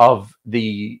of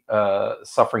the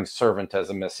suffering servant as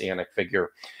a messianic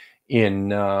figure in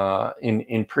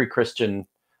pre-Christian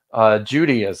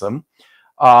Judaism,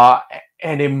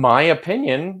 and in my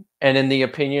opinion, and in the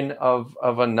opinion of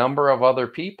a number of other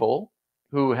people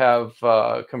who have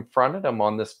confronted him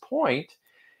on this point,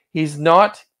 he's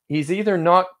either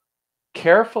not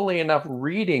carefully enough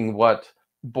reading what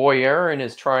Boyarin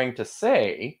is trying to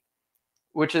say,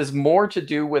 which is more to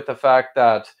do with the fact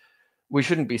that we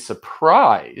shouldn't be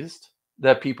surprised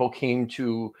that people came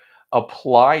to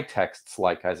apply texts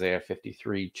like Isaiah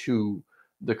 53 to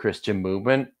the Christian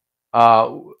movement.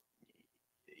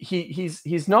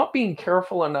 He's not being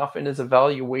careful enough in his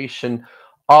evaluation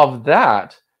of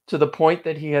that, to the point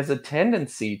that he has a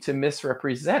tendency to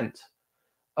misrepresent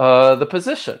the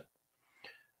position,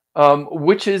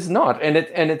 which is not, and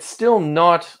it's still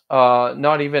not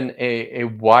even a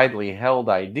widely held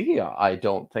idea, I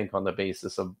don't think, on the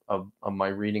basis of my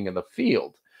reading of the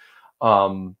field.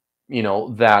 You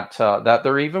know, that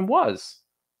there even was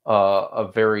a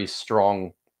very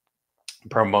strong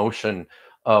promotion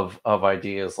of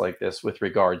ideas like this with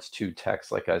regards to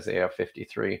texts like Isaiah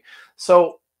 53.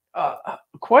 So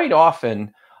quite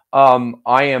often,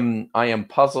 I am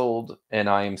puzzled and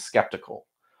I am skeptical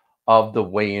of the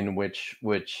way in which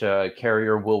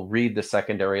Carrier will read the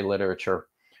secondary literature.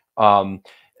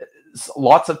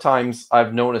 Lots of times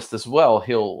I've noticed as well,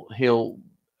 he'll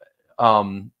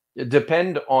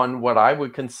depend on what I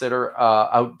would consider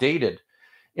outdated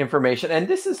information, and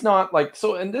this is not like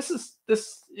so. And this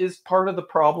is part of the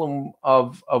problem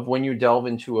of when you delve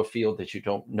into a field that you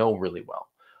don't know really well.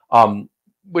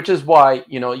 Which is why,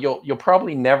 you know, you'll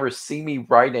probably never see me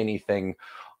write anything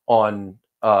on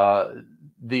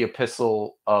the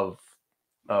epistle of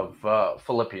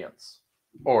Philippians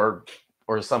or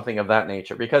something of that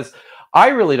nature, because I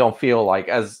really don't feel like,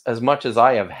 as much as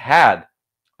I have had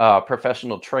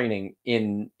professional training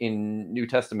in New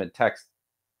Testament text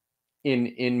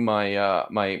in my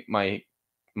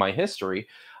my history,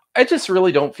 I just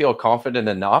really don't feel confident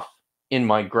enough in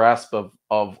my grasp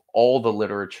of all the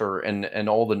literature and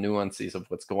all the nuances of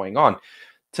what's going on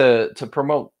to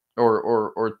promote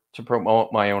or to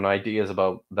promote my own ideas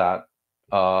about that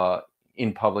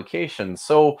in publication.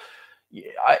 So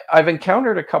I've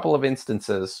encountered a couple of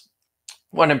instances,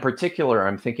 one in particular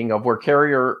I'm thinking of, where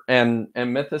Carrier and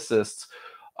mythicists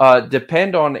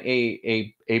depend on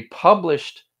a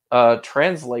published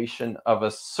translation of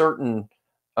a certain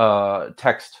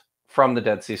text from the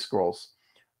Dead Sea Scrolls,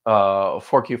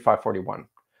 4Q 541,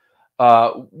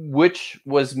 which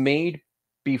was made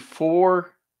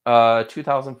before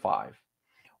 2005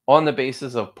 on the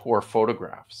basis of poor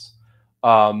photographs.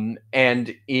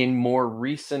 And in more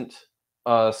recent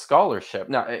scholarship,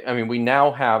 now, I mean, we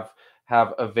now have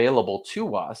available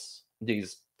to us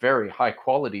these very high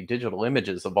quality digital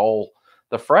images of all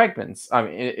the fragments. I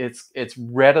mean, it's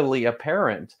readily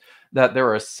apparent that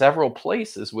there are several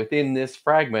places within this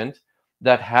fragment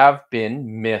that have been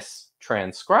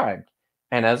mistranscribed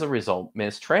and as a result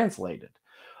mistranslated.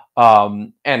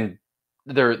 And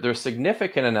they're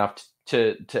significant enough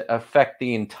to affect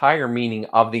the entire meaning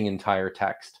of the entire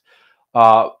text.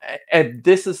 And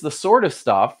this is the sort of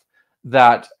stuff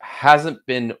that hasn't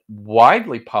been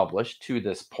widely published to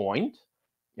this point.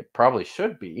 It probably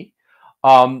should be.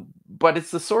 But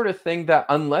it's the sort of thing that,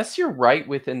 unless you're right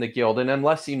within the guild and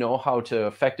unless you know how to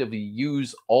effectively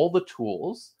use all the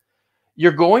tools,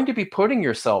 you're going to be putting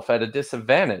yourself at a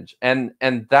disadvantage. And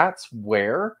that's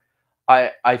where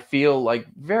I feel like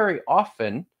very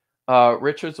often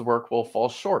Richard's work will fall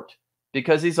short,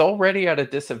 because he's already at a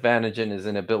disadvantage in his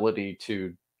inability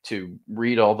to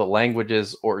read all the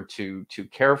languages or to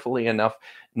carefully enough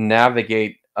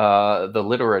navigate the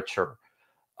literature.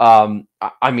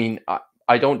 I mean,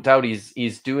 I don't doubt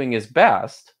he's doing his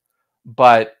best,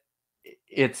 but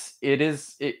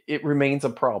it remains a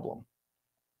problem.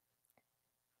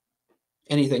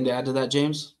 Anything to add to that,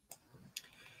 James?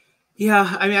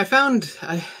 Yeah, I mean, I found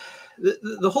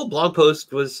the whole blog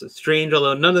post was strange,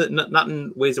 although not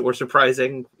in ways that were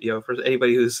surprising, you know, for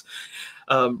anybody who's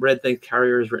read things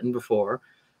Carrier has written before.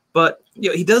 But, you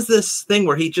know, he does this thing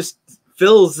where he just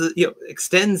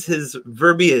extends his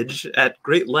verbiage at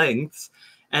great lengths,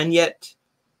 and yet,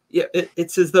 yeah,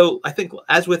 it's as though, I think,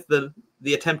 as with the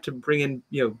attempt to bring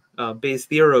in, Bayes'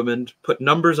 theorem and put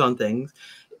numbers on things,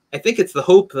 I think it's the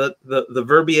hope that the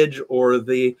verbiage or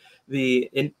the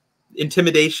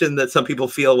intimidation that some people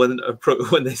feel when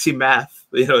they see math,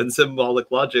 and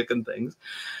symbolic logic and things,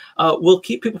 will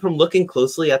keep people from looking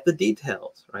closely at the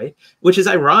details, right? Which is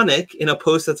ironic in a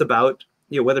post that's about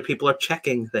whether people are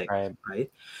checking things, right?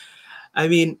 I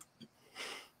mean,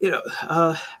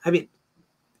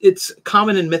 it's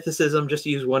common in mythicism, just to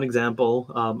use one example.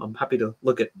 I'm happy to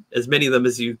look at as many of them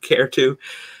as you care to,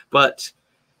 but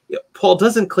Paul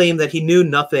doesn't claim that he knew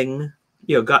nothing,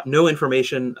 got no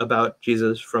information about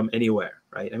Jesus from anywhere,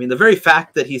 right? I mean, the very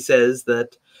fact that he says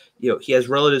that, he has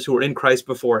relatives who were in Christ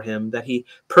before him, that he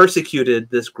persecuted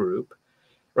this group,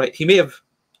 right? He may have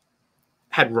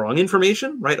had wrong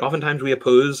information, right? Oftentimes we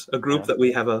oppose a group that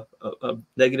we have a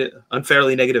negative,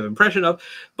 unfairly negative impression of,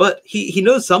 but he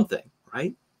knows something,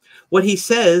 right? What he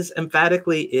says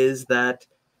emphatically is that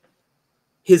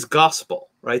his gospel,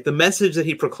 right, the message that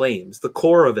he proclaims, the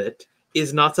core of it,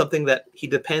 is not something that he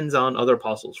depends on other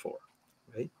apostles for,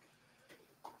 right?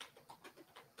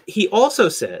 He also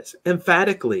says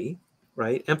emphatically,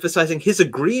 right, emphasizing his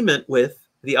agreement with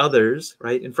the others,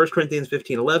 right, in 1 Corinthians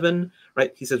 15:11,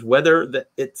 right, he says, whether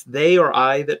it's they or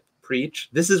I that preach,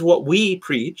 this is what we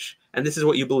preach, and this is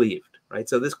what you believed, right?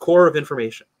 So this core of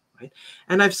information, right?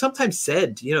 And I've sometimes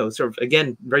said, you know, sort of,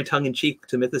 again, very tongue-in-cheek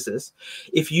to mythicists,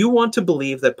 if you want to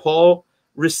believe that Paul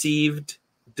received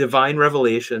divine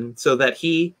revelation so that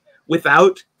he,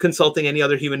 without consulting any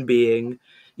other human being,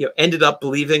 you know, ended up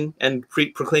believing and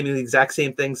proclaiming the exact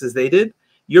same things as they did,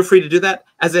 you're free to do that.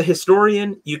 As a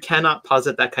historian, you cannot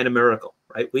posit that kind of miracle,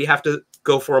 right? We have to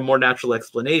go for a more natural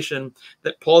explanation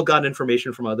that Paul got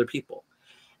information from other people.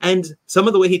 And some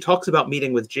of the way he talks about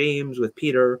meeting with James, with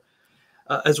Peter,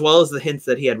 as well as the hints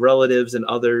that he had relatives and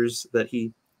others that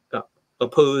he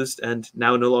opposed and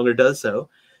now no longer does so,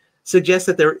 suggests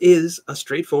that there is a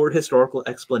straightforward historical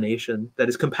explanation that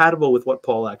is compatible with what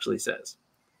Paul actually says.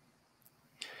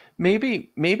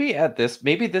 Maybe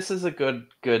this is a good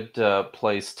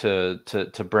place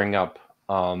to bring up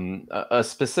a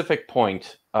specific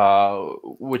point,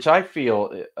 which I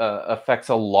feel affects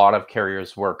a lot of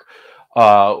Carrier's work,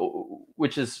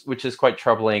 which is quite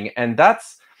troubling, and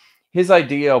that's his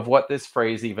idea of what this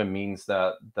phrase even means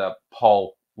that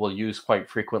Paul will use quite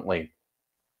frequently,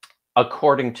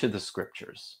 according to the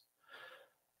scriptures.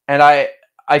 And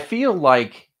I feel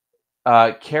like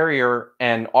Carrier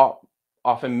and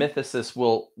often mythicists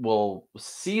will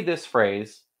see this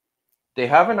phrase, they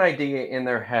have an idea in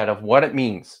their head of what it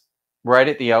means right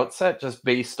at the outset, just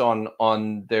based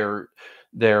on their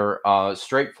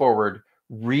straightforward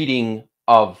reading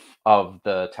of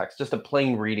the text, just a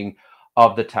plain reading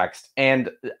of the text.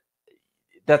 And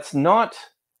that's not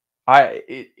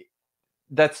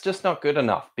that's just not good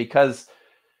enough, because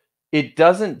it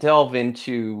doesn't delve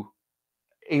into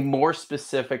a more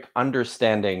specific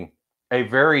understanding, a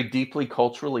very deeply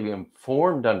culturally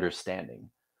informed understanding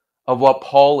of what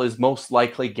Paul is most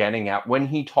likely getting at when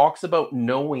he talks about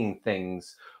knowing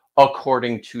things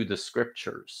according to the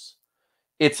scriptures.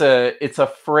 It's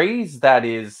a phrase that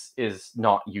is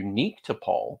not unique to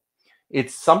Paul.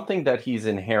 It's something that he's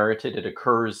inherited. It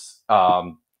occurs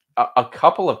a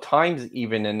couple of times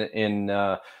even in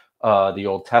the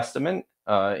Old Testament.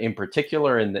 In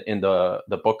particular, in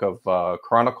the book of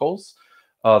Chronicles,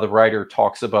 the writer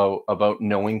talks about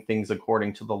knowing things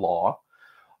according to the law.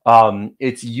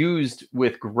 It's used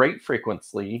with great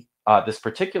frequency, this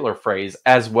particular phrase,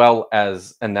 as well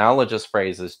as analogous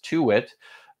phrases to it,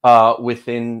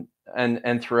 within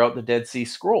and throughout the Dead Sea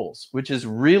Scrolls, which is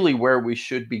really where we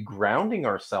should be grounding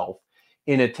ourselves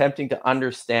in attempting to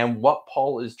understand what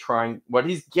Paul is what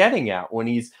he's getting at when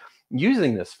he's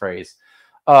using this phrase.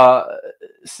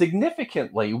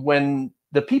 Significantly, when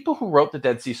the people who wrote the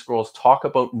Dead Sea Scrolls talk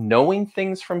about knowing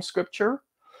things from Scripture,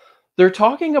 they're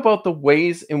talking about the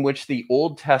ways in which the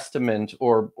Old Testament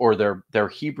or their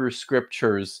Hebrew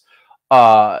scriptures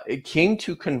came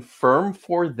to confirm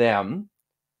for them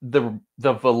the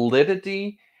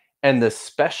validity and the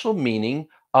special meaning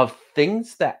of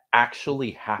things that actually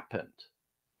happened,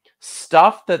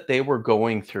 stuff that they were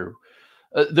going through.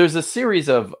 There's a series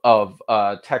of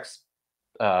texts.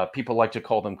 People like to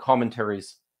call them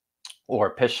commentaries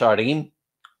or pesharim,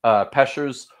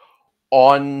 peshers,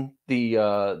 on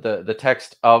the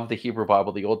text of the Hebrew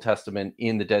Bible, the Old Testament,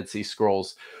 in the Dead Sea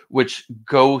Scrolls, which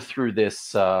go through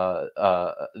this this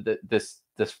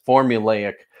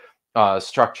formulaic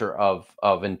structure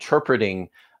of interpreting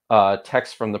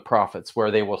texts from the prophets,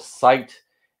 where they will cite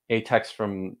a text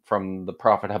from the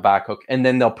prophet Habakkuk, and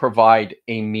then they'll provide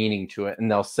a meaning to it,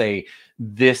 and they'll say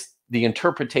the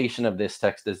interpretation of this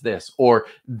text is this, or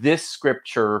this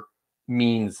scripture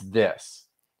means this.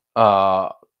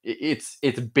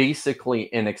 It's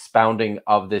basically an expounding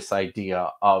of this idea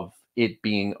of it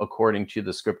being according to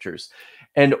the scriptures.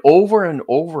 And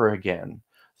over again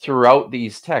throughout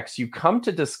these texts, you come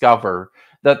to discover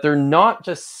that they're not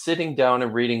just sitting down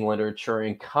and reading literature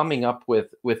and coming up with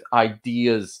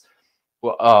ideas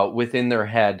within their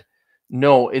head.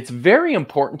 No, it's very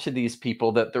important to these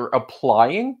people that they're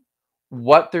applying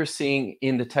what they're seeing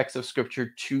in the text of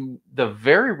scripture to the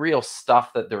very real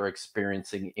stuff that they're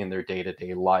experiencing in their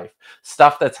day-to-day life,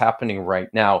 stuff that's happening right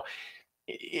now.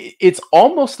 It's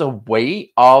almost a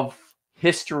way of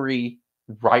history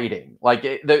writing. Like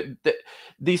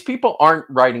these people aren't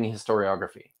writing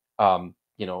historiography,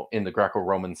 in the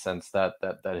Greco-Roman sense that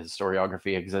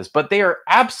historiography exists, but they are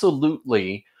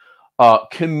absolutely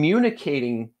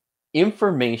communicating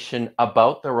information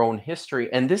about their own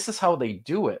history, and this is how they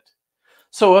do it.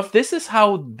 So if this is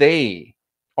how they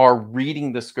are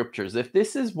reading the scriptures, if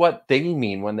this is what they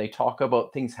mean when they talk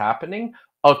about things happening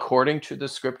according to the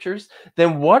scriptures,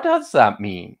 then what does that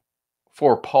mean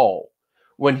for Paul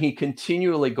when he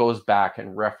continually goes back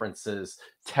and references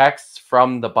texts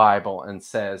from the Bible and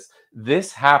says,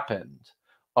 this happened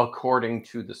according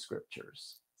to the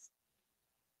scriptures?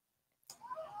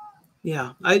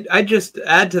 Yeah, I just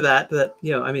add to that,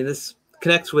 I mean, this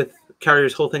connects with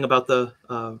Carrier's whole thing about the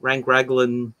rank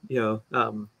Raglan,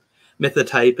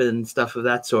 mythotype and stuff of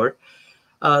that sort.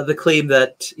 The claim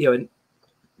that,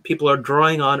 people are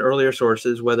drawing on earlier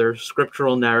sources, whether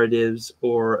scriptural narratives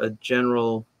or a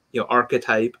general,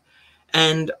 archetype,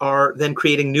 and are then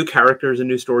creating new characters and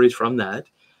new stories from that,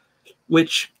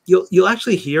 which you'll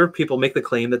actually hear people make the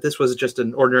claim that this was just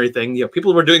an ordinary thing.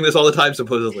 People were doing this all the time,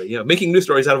 supposedly, making new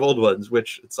stories out of old ones,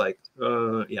 which it's like,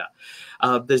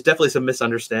 there's definitely some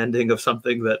misunderstanding of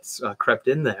something that's crept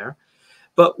in there.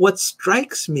 But what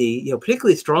strikes me,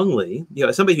 particularly strongly,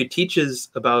 as somebody who teaches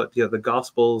about, the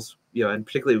Gospels, and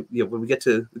particularly, when we get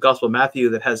to the Gospel of Matthew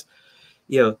that has,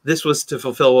 this was to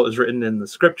fulfill what was written in the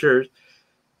scriptures.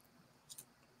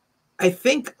 I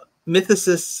think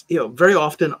mythicists, very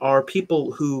often are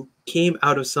people who came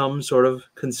out of some sort of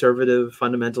conservative,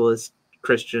 fundamentalist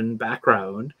Christian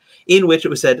background in which it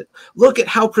was said, look at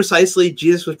how precisely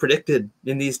Jesus was predicted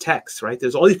in these texts, right?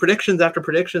 There's all these predictions after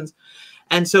predictions.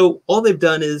 And so all they've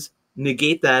done is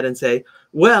negate that and say,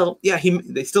 well, yeah,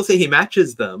 they still say he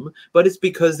matches them, but it's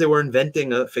because they were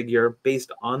inventing a figure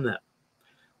based on them.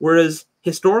 Whereas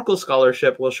historical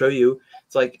scholarship will show you,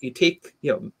 it's like you take,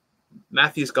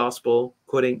 Matthew's gospel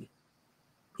quoting,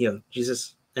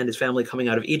 Jesus and his family coming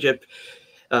out of Egypt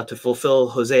to fulfill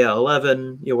Hosea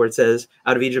 11, where it says,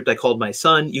 out of Egypt I called my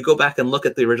son. You go back and look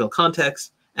at the original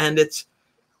context, and it's,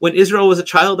 when Israel was a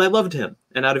child, I loved him,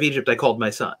 and out of Egypt I called my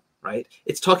son, right?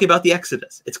 It's talking about the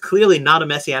Exodus. It's clearly not a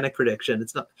messianic prediction.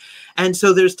 It's not. And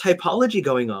so there's typology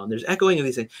going on. There's echoing of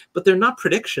these things, but they're not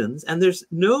predictions, and there's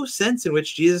no sense in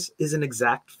which Jesus is an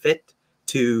exact fit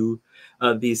to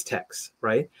these texts,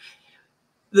 right?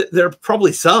 There are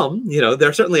probably some,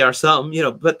 there certainly are some,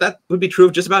 but that would be true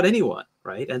of just about anyone,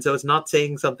 right? And so it's not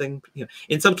saying something,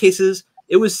 in some cases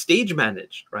it was stage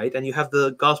managed, right? And you have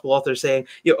the gospel author saying,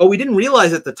 oh, we didn't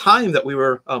realize at the time that we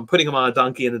were putting him on a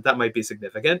donkey and that might be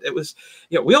significant. It was,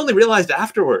 we only realized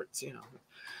afterwards,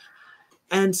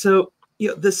 And so,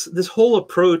 this whole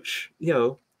approach,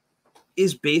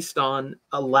 is based on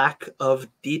a lack of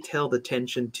detailed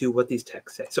attention to what these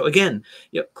texts say. So again,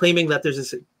 claiming that there's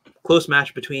this close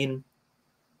match between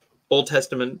Old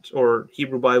Testament or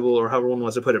Hebrew Bible, or however one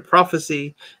wants to put it,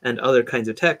 prophecy and other kinds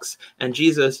of texts, and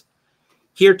Jesus.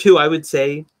 Here too, I would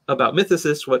say about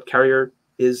mythicists, what Carrier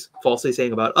is falsely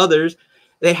saying about others,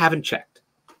 they haven't checked.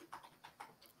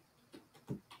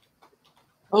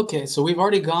 Okay, so we've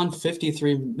already gone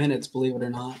 53 minutes, believe it or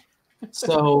not.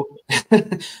 So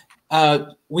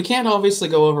we can't obviously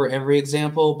go over every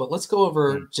example, but let's go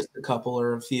over just a couple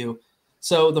or a few.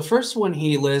 So the first one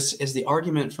he lists is the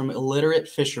argument from illiterate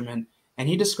fishermen, and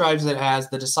he describes it as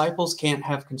the disciples can't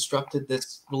have constructed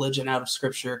this religion out of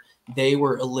scripture. They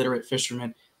were illiterate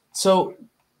fishermen. So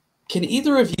can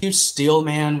either of you steel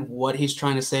man what he's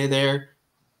trying to say there?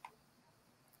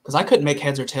 Because I couldn't make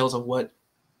heads or tails of what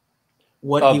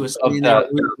he was saying there,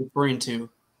 what we were referring to.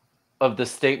 Of the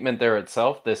statement there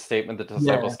itself, this statement that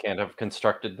disciples can't have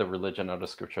constructed the religion out of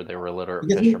scripture. They were illiterate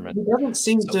fishermen. He doesn't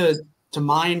seem to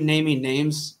mind naming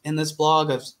names in this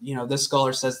blog of, this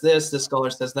scholar says this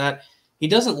scholar says that. He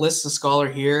doesn't list the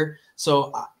scholar here.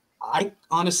 So I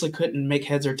honestly couldn't make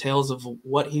heads or tails of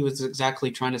what he was exactly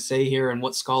trying to say here and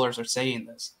what scholars are saying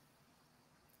this.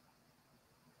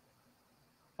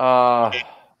 I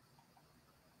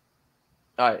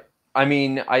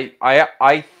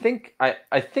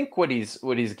think what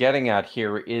he's getting at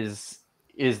here is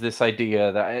this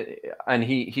idea that, and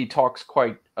he talks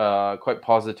quite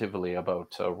positively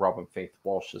about Robin Faith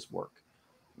Walsh's work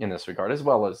in this regard, as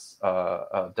well as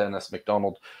Dennis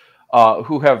MacDonald,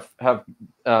 who have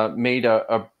made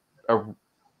a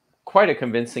quite a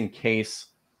convincing case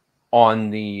on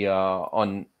the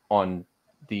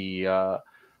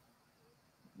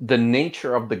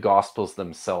nature of the Gospels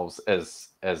themselves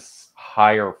as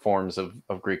higher forms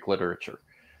of Greek literature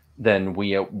than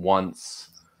we at once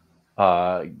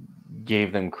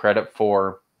gave them credit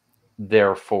for.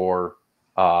 Therefore,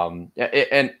 and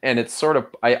it's sort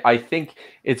of, I think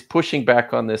it's pushing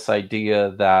back on this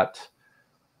idea that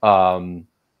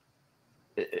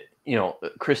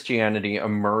Christianity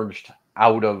emerged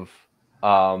out of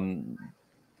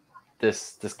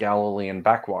this Galilean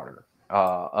backwater.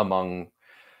 among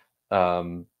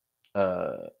um,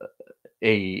 an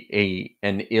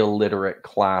illiterate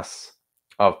class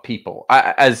of people.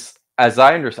 As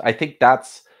I understand, I think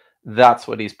that's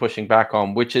what he's pushing back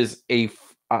on, which is a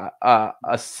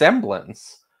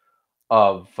semblance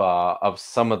of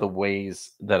some of the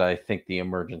ways that I think the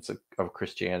emergence of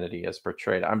Christianity is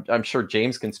portrayed. I'm sure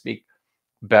James can speak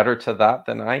better to that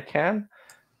than I can.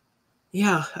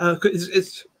 Yeah,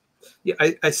 yeah,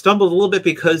 I stumbled a little bit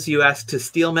because you asked to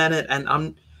steelman it,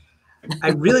 and I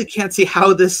really can't see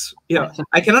how this,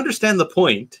 I can understand the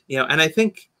point, and I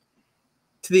think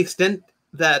to the extent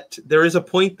that there is a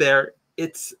point there,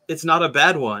 it's not a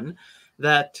bad one,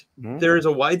 that there is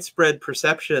a widespread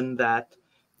perception that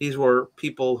these were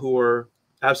people who were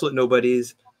absolute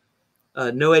nobodies,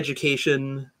 no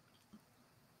education,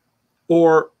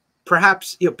 or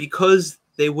perhaps, because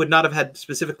they would not have had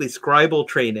specifically scribal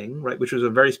training, right, which was a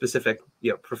very specific,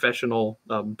 professional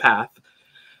path,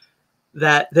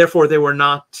 that therefore they were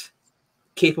not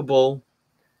capable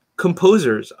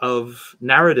composers of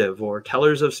narrative or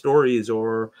tellers of stories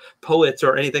or poets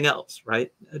or anything else,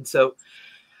 right? And so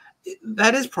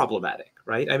that is problematic,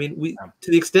 right? I mean,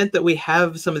 to the extent that we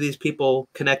have some of these people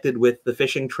connected with the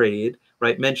fishing trade,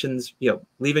 right, mentions,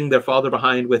 leaving their father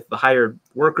behind with the hired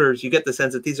workers, you get the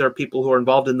sense that these are people who are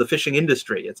involved in the fishing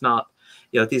industry. It's not,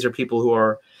 these are people who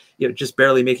are, just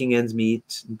barely making ends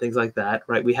meet and things like that,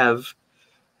 right? We have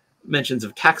mentions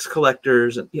of tax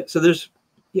collectors. And so there's,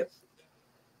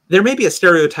 there may be a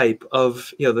stereotype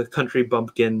of, the country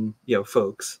bumpkin,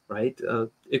 folks, right?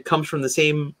 It comes from the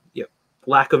same,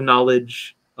 lack of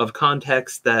knowledge of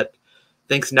context that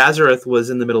thinks Nazareth was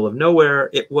in the middle of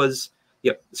nowhere. It was,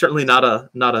 certainly not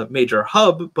a major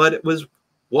hub, but it was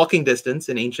walking distance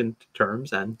in ancient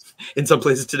terms, and in some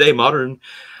places today, modern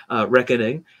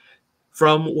reckoning,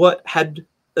 from what had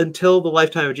until the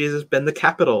lifetime of Jesus been the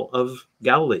capital of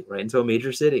Galilee, right? And so a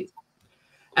major city.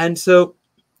 And so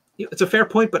it's a fair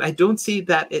point, but I don't see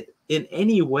that it in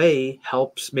any way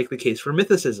helps make the case for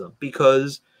mythicism,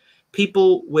 because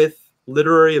people with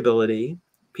literary ability,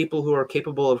 people who are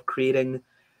capable of creating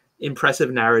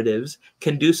impressive narratives,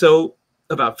 can do so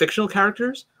about fictional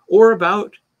characters or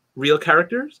about real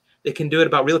characters. They can do it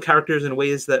about real characters in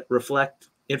ways that reflect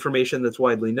information that's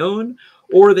widely known,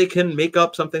 or they can make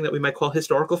up something that we might call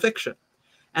historical fiction.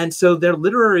 And so their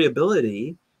literary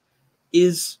ability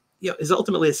is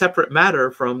ultimately a separate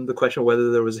matter from the question of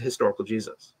whether there was a historical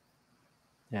Jesus.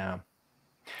 Yeah.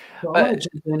 So I want to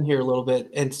jump in here a little bit.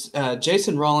 It's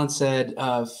Jason Rollins said,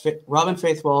 Robin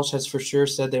Faith Walsh has for sure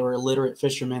said they were illiterate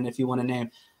fishermen, if you want to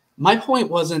name. My point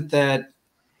wasn't that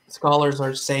scholars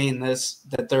are saying this,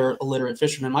 that they're illiterate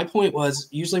fishermen. My point was,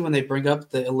 usually when they bring up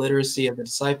the illiteracy of the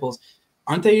disciples,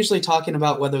 aren't they usually talking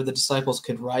about whether the disciples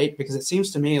could write? Because it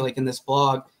seems to me like in this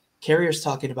blog, Carrier's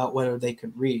talking about whether they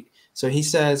could read. So he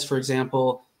says, for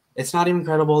example, it's not even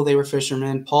credible they were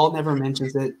fishermen. Paul never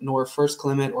mentions it, nor First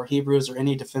Clement or Hebrews or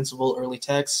any defensible early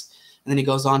texts. And then he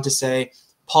goes on to say,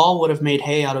 Paul would have made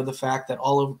hay of the fact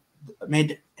all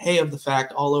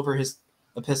over his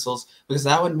epistles, because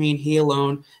that would mean he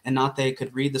alone and not they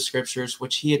could read the scriptures,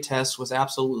 which he attests was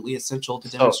absolutely essential to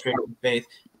demonstrate faith.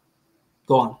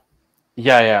 Go on.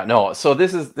 Yeah, no. So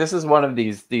this is one of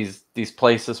these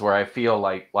places where I feel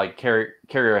like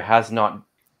Carrier has not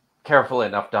carefully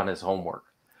enough done his homework.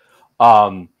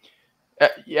 And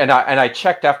I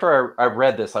checked after I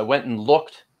read this. I went and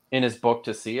looked in his book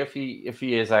to see if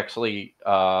he has actually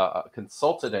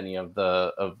consulted any of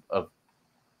the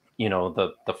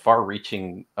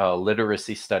far-reaching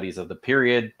literacy studies of the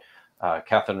period.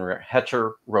 Catherine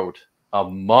Hetcher wrote a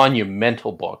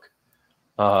monumental book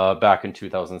back in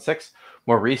 2006.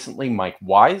 More recently, Mike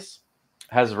Wise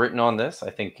has written on this,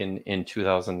 I think in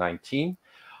 2019.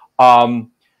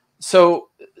 So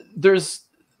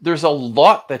there's a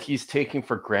lot that he's taking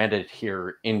for granted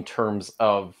here in terms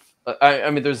of,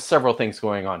 I mean, there's several things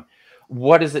going on.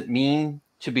 What does it mean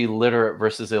to be literate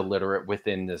versus illiterate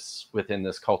within this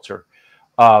culture?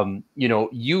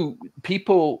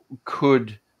 People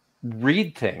could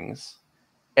read things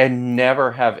and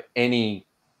never have any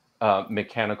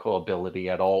mechanical ability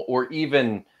at all, or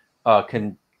even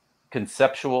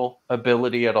conceptual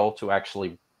ability at all to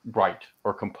actually write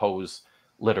or compose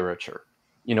literature.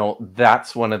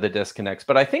 That's one of the disconnects.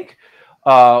 But I think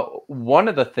one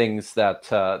of the things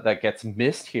that gets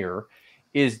missed here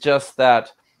is just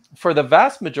that for the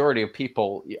vast majority of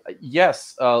people,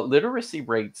 yes, literacy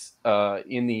rates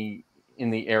in the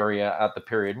area at the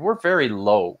period were very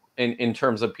low in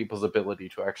terms of people's ability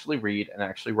to actually read and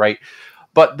actually write.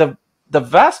 But the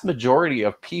vast majority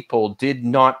of people did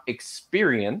not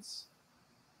experience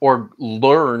or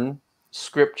learn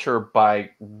scripture by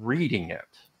reading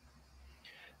it.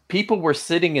 People were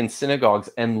sitting in synagogues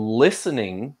and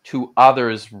listening to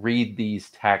others read these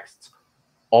texts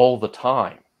all the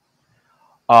time.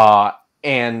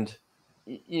 And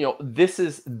you know, this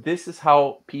is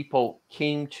how people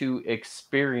came to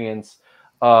experience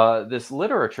this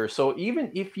literature. So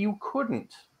even if you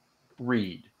couldn't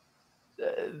read,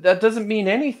 that doesn't mean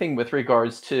anything with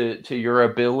regards to your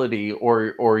ability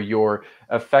or your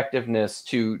effectiveness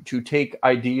to take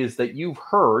ideas that you've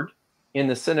heard in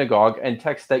the synagogue and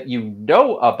texts that you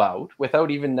know about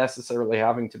without even necessarily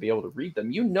having to be able to read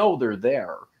them. You know they're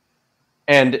there,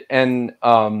 and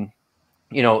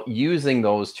you know, using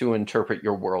those to interpret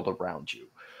your world around you.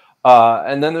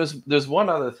 And then there's one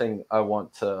other thing I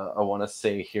want to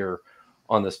say here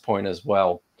on this point as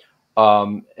well.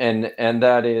 And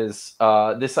that is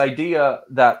this idea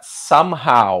that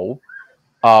somehow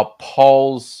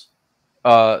Paul's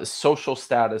social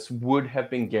status would have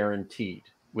been guaranteed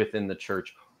within the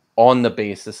church on the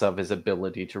basis of his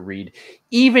ability to read,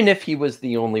 even if he was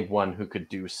the only one who could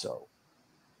do so,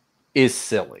 is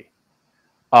silly.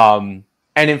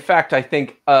 And in fact, I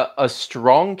think a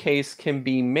strong case can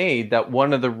be made that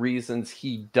one of the reasons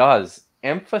he does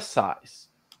emphasize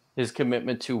his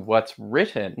commitment to what's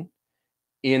written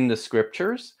in the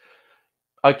scriptures,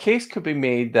 a case could be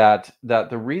made that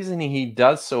the reason he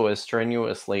does so as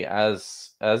strenuously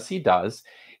as he does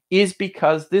is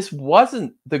because this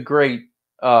wasn't the great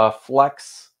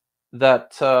flex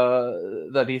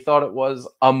that he thought it was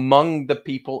among the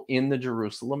people in the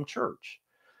Jerusalem church.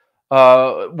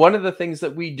 One of the things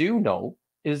that we do know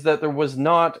is that there was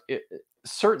not,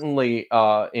 certainly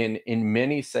in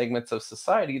many segments of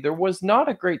society, there was not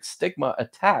a great stigma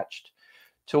attached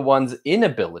to one's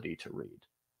inability to read.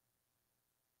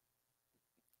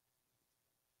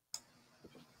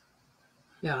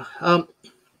 Yeah.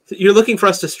 You're looking for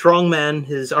us to strongman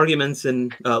his arguments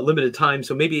in limited time,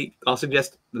 so maybe I'll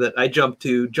suggest that I jump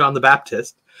to John the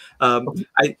Baptist.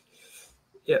 I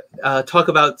talk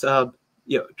about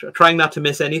trying not to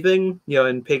miss anything,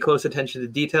 and pay close attention to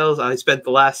details. I spent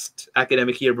the last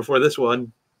academic year before this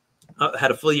one,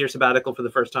 had a full year sabbatical for the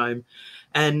first time,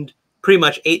 and pretty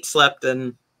much ate, slept,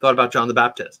 and thought about John the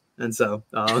Baptist. And so,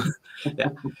 yeah.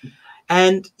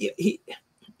 And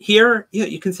here,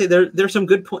 you can say there's some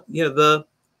good point.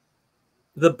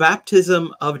 The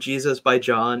baptism of Jesus by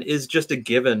John is just a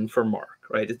given for Mark,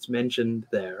 right? It's mentioned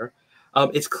there.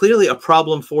 It's clearly a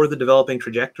problem for the developing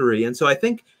trajectory. And so I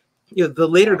think the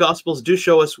later Gospels do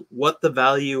show us what the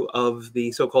value of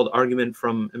the so-called argument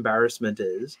from embarrassment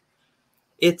is.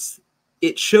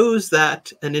 It shows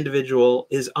that an individual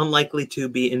is unlikely to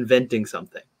be inventing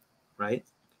something, right?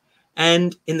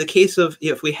 And in the case of,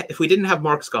 if we didn't have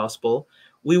Mark's Gospel,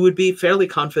 we would be fairly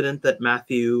confident that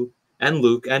Matthew and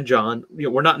Luke and John,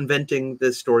 we're not inventing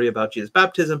this story about Jesus'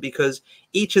 baptism, because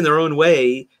each in their own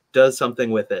way does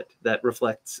something with it that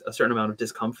reflects a certain amount of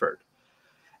discomfort.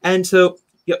 And so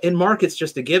in Mark, it's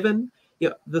just a given.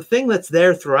 The thing that's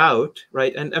there throughout,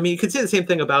 right? And I mean, you could say the same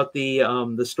thing about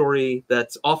the story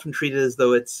that's often treated as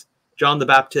though it's John the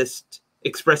Baptist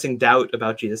expressing doubt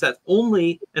about Jesus. That's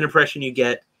only an impression you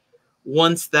get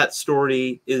once that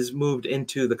story is moved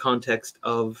into the context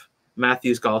of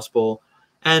Matthew's Gospel,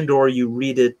 and or you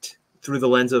read it through the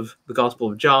lens of the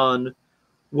Gospel of John,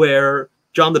 where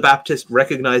John the Baptist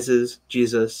recognizes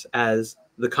Jesus as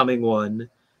the coming one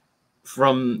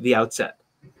from the outset,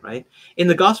 right? In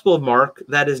the Gospel of Mark,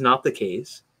 that is not the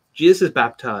case. Jesus is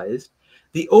baptized.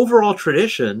 The overall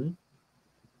tradition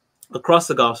across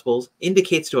the Gospels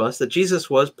indicates to us that Jesus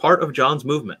was part of John's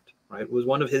movement, right? Was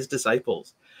one of his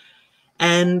disciples.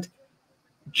 And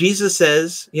Jesus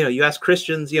says, you ask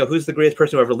Christians, who's the greatest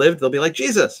person who ever lived? They'll be like,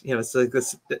 Jesus. It's like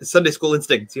this Sunday school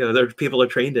instinct, that people are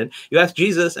trained in. You ask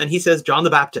Jesus, and he says, John the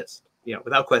Baptist,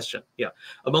 without question.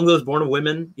 Among those born of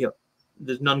women,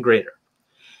 there's none greater.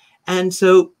 And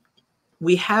so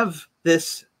we have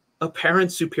this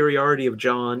apparent superiority of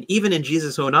John, even in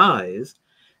Jesus' own eyes,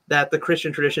 that the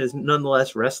Christian tradition is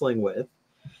nonetheless wrestling with.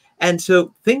 And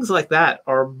so things like that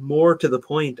are more to the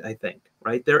point, I think.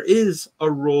 Right, there is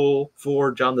a role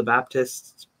for John the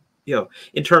Baptist,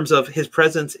 in terms of his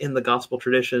presence in the gospel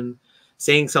tradition,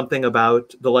 saying something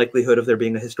about the likelihood of there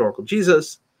being a historical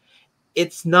Jesus.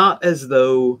 It's not as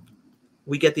though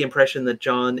we get the impression that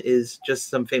John is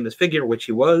just some famous figure, which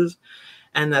he was,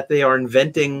 and that they are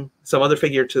inventing some other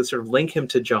figure to sort of link him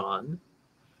to John.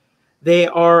 They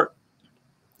are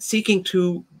seeking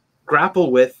to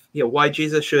grapple with, why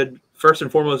Jesus should first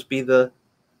and foremost be the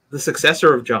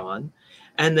successor of John.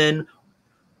 And then,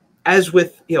 as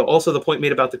with also the point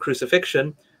made about the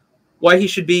crucifixion, why he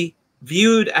should be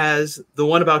viewed as the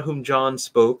one about whom John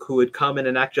spoke, who would come and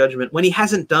enact judgment when he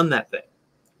hasn't done that thing,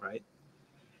 right?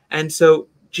 And so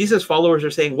Jesus' followers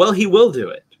are saying, well, he will do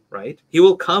it, right? He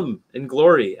will come in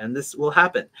glory and this will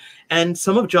happen. And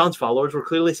some of John's followers were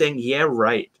clearly saying, yeah,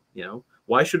 right. You know,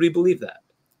 why should we believe that?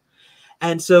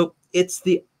 And so it's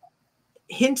the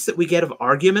hints that we get of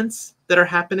arguments that are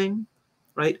happening,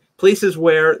 right? Places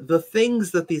where the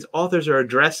things that these authors are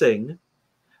addressing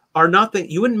are not that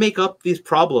you wouldn't make up these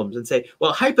problems and say,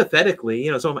 well, hypothetically,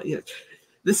 you know, so you know,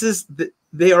 this is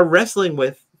they are wrestling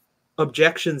with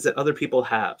objections that other people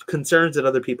have, concerns that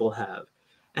other people have,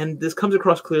 and this comes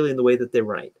across clearly in the way that they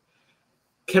write.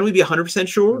 Can we be 100%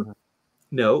 sure? Mm-hmm.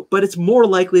 No, but it's more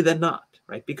likely than not,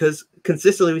 right? Because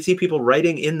consistently we see people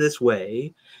writing in this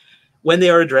way when they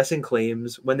are addressing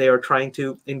claims, when they are trying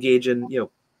to engage in, you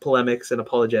know, polemics and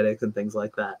apologetics and things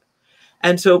like that.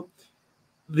 And so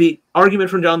the argument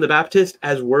from John the Baptist,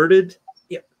 as worded,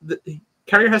 yeah,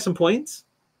 Carrier has some points,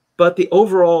 but the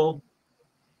overall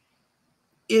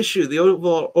issue, the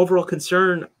overall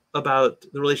concern about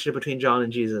the relationship between John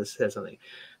and Jesus has something.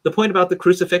 The point about the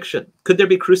crucifixion, could there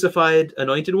be crucified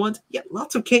anointed ones? Yeah,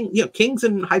 lots of kings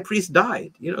and high priests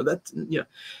died. You know, that's, you know,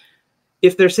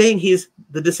 if they're saying he's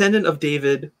the descendant of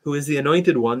David, who is the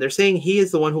anointed one, they're saying he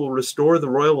is the one who will restore the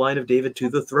royal line of David to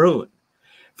the throne.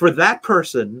 For that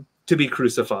person to be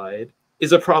crucified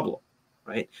is a problem,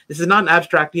 right? This is not an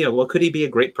abstract, you know, well, could he be a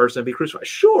great person and be crucified?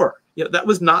 Sure. You know, that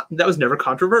was never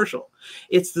controversial.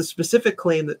 It's the specific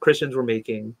claim that Christians were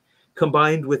making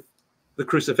combined with the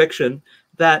crucifixion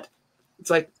that it's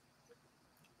like,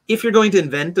 if you're going to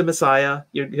invent a Messiah,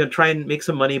 you're going to try and make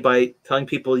some money by telling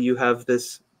people you have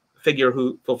this figure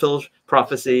who fulfills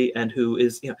prophecy and who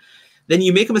is, you know, then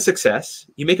you make him a success.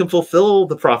 You make him fulfill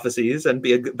the prophecies and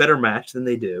be a better match than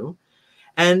they do.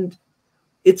 And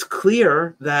it's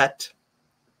clear that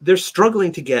they're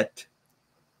struggling to get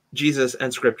Jesus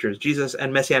and scriptures, Jesus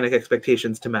and messianic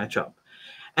expectations to match up.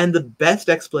 And the best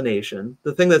explanation,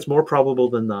 the thing that's more probable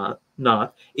than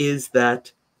not, is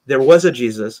that there was a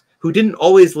Jesus who didn't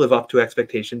always live up to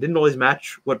expectation, didn't always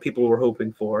match what people were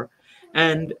hoping for,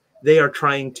 and they are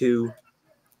trying to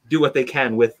do what they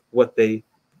can with what they've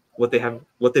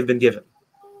been given.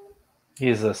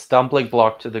 He's a stumbling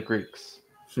block to the Greeks,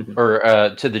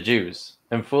 or to the Jews,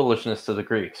 and foolishness to the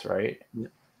Greeks, right? Yeah.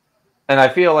 And I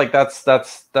feel like that's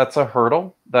a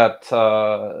hurdle that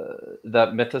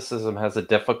that mythicism has a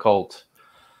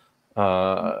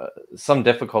some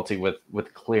difficulty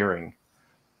with clearing,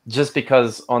 just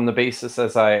because on the basis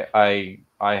as I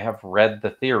have read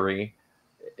the theory,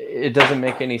 it doesn't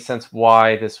make any sense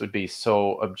why this would be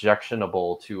so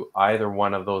objectionable to either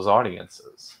one of those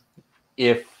audiences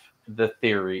if the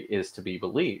theory is to be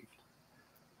believed.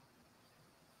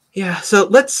 Yeah, so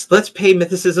let's pay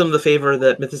mythicism the favor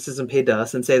that mythicism paid to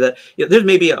us and say that, you know, there's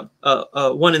maybe a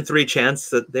 1 in 3 chance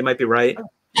that they might be right.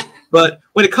 But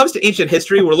when it comes to ancient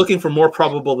history, we're looking for more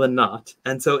probable than not.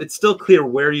 And so it's still clear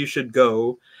where you should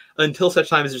go until such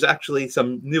time as there's actually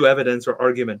some new evidence or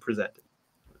argument presented.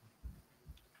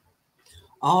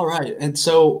 All right. And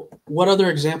so what other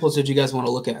examples did you guys want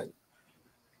to look at?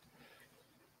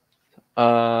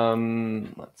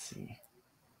 Let's see.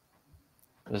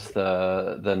 There's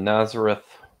the Nazareth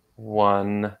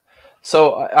one.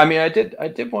 So I mean, I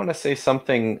did want to say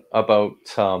something about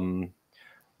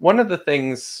one of the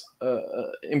things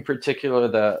in particular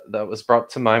that was brought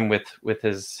to mind with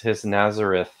his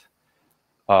Nazareth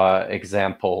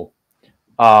example.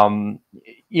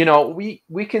 You know,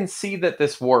 we can see that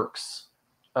this works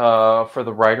for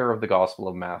the writer of the Gospel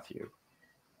of Matthew.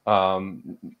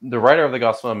 The writer of the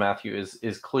Gospel of Matthew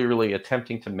is clearly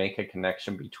attempting to make a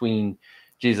connection between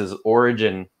Jesus'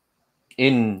 origin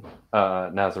in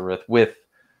Nazareth with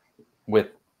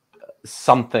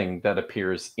something that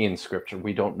appears in Scripture.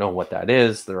 We don't know what that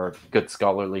is. There are good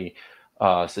scholarly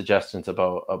suggestions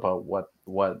about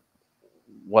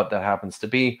what that happens to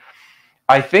be.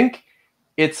 I think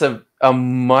it's a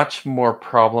much more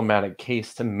problematic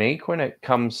case to make when it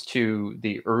comes to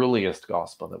the earliest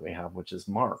gospel that we have, which is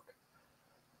Mark,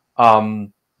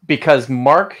 because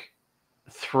Mark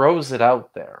throws it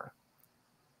out there,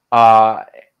 and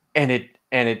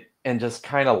just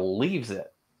kind of leaves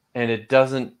it, and it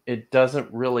doesn't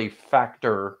really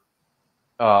factor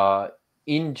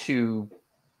into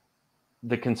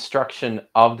the construction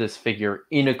of this figure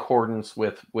in accordance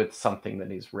with something that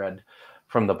he's read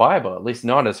from the Bible, at least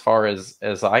not as far as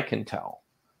I can tell.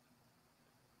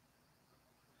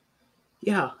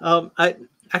 Yeah, I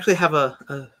actually have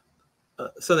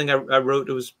something I wrote.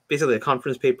 It was basically a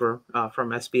conference paper from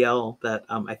SBL that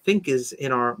I think is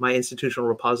in my institutional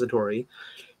repository,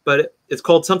 but it's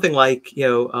called something like,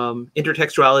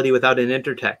 intertextuality without an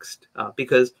intertext,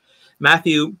 because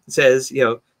Matthew says,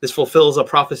 this fulfills a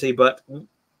prophecy, but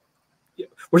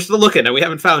we're still looking and we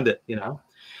haven't found it,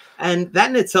 And that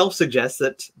in itself suggests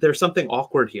that there's something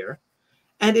awkward here.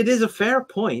 And it is a fair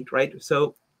point, right?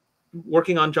 So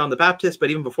working on John the Baptist,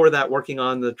 but even before that, working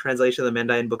on the translation of the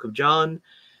Mandaean Book of John,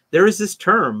 there is this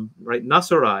term, right,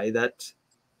 Nasurai, that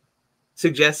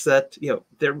suggests that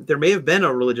there may have been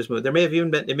a religious movement. There may have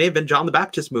even been, it may have been John the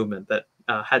Baptist movement that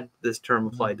had this term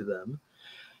applied to them.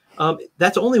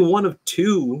 That's only one of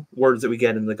two words that we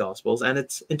get in the Gospels, and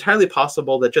it's entirely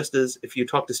possible that, just as if you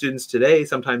talk to students today,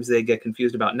 sometimes they get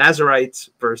confused about Nazarites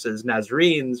versus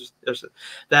Nazarenes,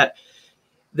 that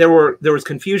there was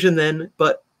confusion then,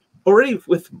 but already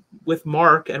with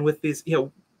Mark and with these,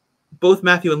 both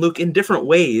Matthew and Luke, in different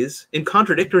ways, in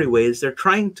contradictory ways, they're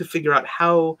trying to figure out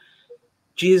how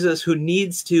Jesus, who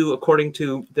needs to, according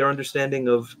to their understanding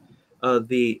of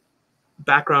the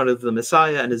background of the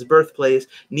Messiah and his birthplace,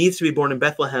 needs to be born in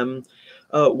Bethlehem,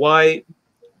 why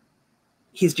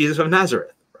he's Jesus of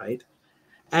Nazareth, right?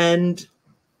 And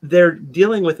they're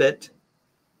dealing with it,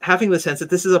 having the sense that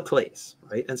this is a place,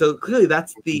 right? And so clearly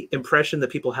that's the impression that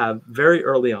people have very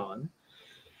early on.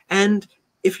 And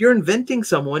if you're inventing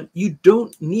someone, you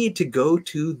don't need to go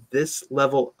to this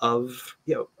level of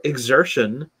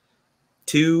exertion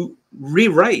to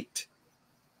rewrite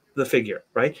the figure,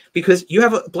 right? Because you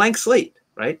have a blank slate,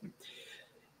 right?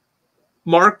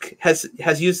 Mark has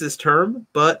used this term,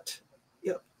 but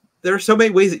there are so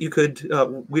many ways that you could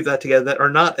weave that together that are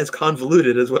not as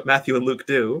convoluted as what Matthew and Luke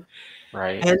do.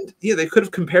 Right. And they could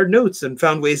have compared notes and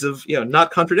found ways of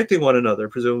not contradicting one another,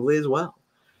 presumably, as well.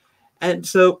 And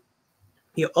so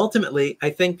ultimately, I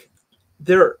think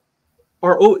there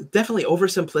are definitely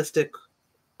oversimplistic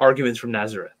arguments from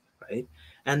Nazareth, right?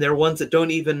 And they're ones that don't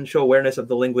even show awareness of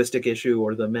the linguistic issue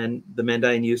or the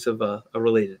Mandaean use of a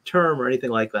related term or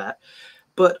anything like that.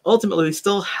 But ultimately, we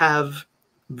still have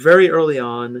very early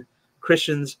on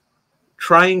Christians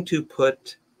trying to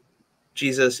put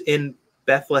Jesus in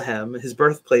Bethlehem, his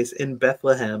birthplace in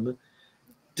Bethlehem,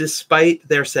 despite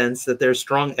their sense that there's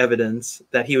strong evidence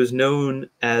that he was known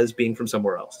as being from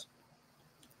somewhere else.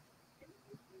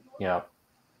 Yeah.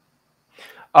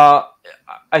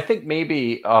 I think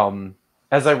maybe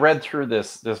as I read through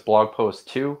this blog post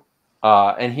too,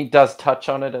 and he does touch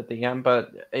on it at the end,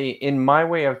 but in my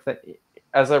way of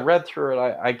as I read through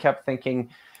it, I kept thinking,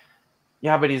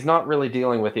 yeah, but he's not really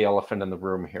dealing with the elephant in the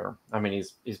room here. I mean,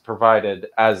 he's provided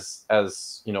as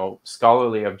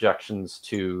scholarly objections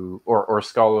to or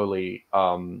scholarly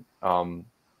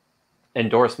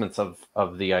endorsements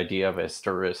of the idea of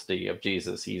historicity of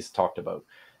Jesus. He's talked about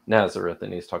Nazareth,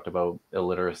 and he's talked about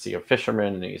illiteracy of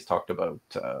fishermen, and he's talked about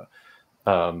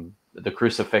the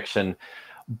crucifixion.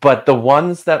 But the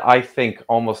ones that I think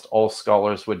almost all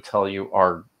scholars would tell you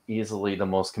are easily the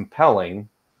most compelling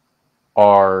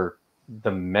are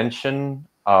the mention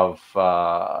of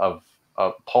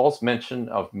Paul's mention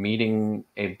of meeting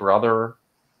a brother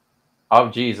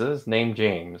of Jesus named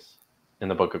James in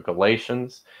the book of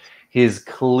Galatians, his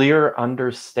clear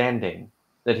understanding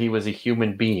that he was a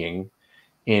human being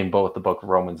in both the book of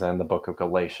Romans and the book of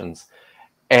Galatians,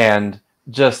 and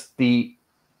just the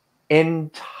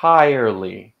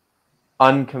entirely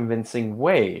unconvincing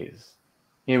ways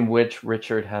in which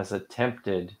Richard has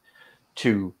attempted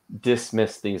to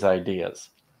dismiss these ideas.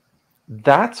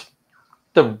 That's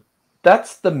the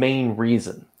main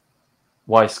reason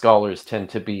why scholars tend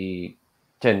to be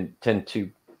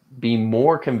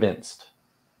more convinced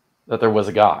that there was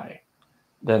a guy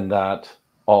than that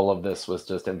all of this was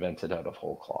just invented out of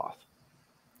whole cloth.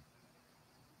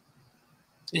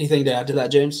 Anything to add to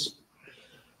that, James?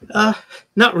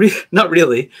 Not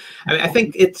really. I mean, I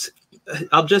think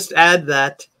I'll just add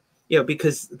that,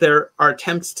 because there are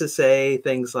attempts to say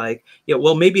things like,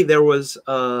 well, maybe there was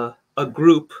a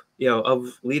group,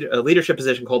 of a leadership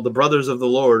position called the Brothers of the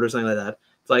Lord or something like that.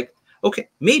 It's like, okay,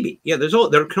 maybe,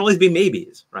 there can always be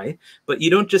maybes, right? But you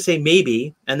don't just say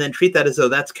maybe and then treat that as though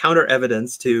that's counter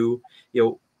evidence to,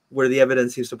 where the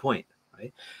evidence seems to point,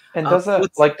 right? And does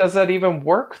that even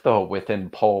work though within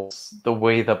Paul's, the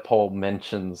way that Paul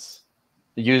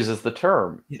uses the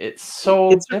term? It's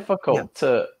so difficult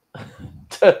to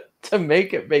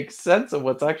make it make sense of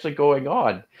what's actually going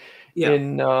on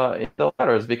in the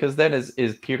letters, because then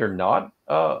is Peter not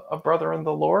a brother in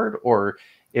the Lord? Or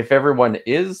if everyone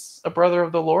is a brother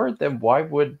of the Lord, then why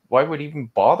would even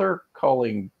bother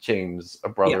calling James a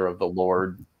brother of the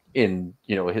Lord in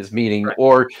his meeting? Right.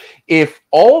 Or if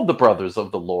all the brothers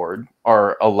of the Lord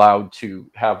are allowed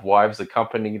to have wives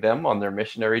accompanying them on their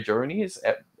missionary journeys,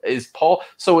 is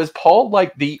Paul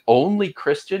like the only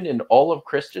Christian in all of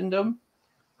Christendom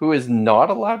who is not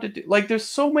allowed to do, like, there's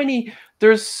so many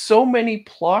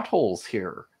plot holes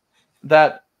here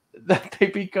that they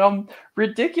become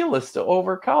ridiculous to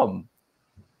overcome.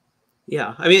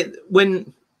 Yeah, I mean,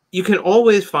 when you can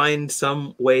always find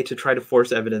some way to try to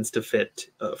force evidence to fit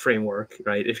a framework,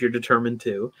 right? If you're determined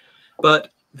to,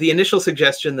 but the initial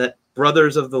suggestion that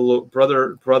brothers of the Lord,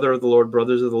 brother of the Lord,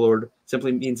 brothers of the Lord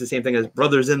simply means the same thing as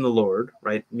brothers in the Lord,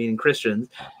 right? Meaning Christians,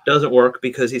 doesn't work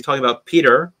because he's talking about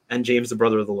Peter and James, the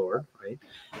brother of the Lord, right?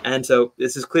 And so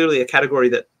this is clearly a category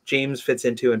that James fits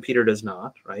into and Peter does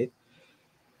not, right?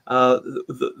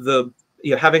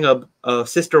 Having a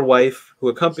sister wife who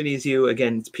accompanies you,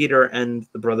 again, it's Peter and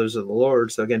the brothers of the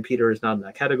Lord. So again, Peter is not in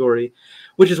that category,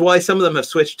 which is why some of them have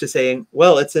switched to saying,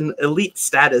 well, it's an elite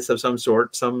status of some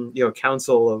sort, some,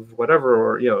 council of whatever,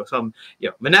 or, some,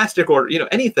 monastic or,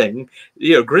 anything,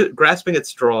 grasping at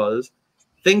straws,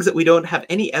 things that we don't have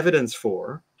any evidence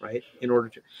for, right, in order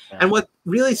to. Yeah. And what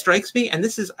really strikes me, and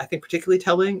this is, I think, particularly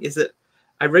telling, is that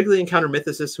I regularly encounter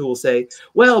mythicists who will say,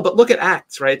 well, but look at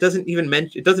Acts, right? It doesn't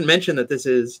mention that this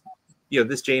is,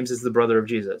 this James is the brother of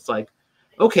Jesus. Like,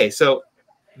 okay, so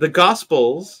the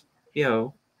Gospels,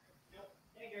 the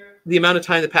amount of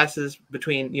time that passes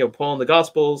between, Paul and the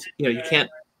Gospels, you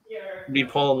can't read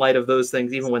Paul in light of those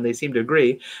things, even when they seem to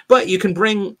agree. But you can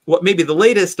bring what may be the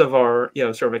latest of our,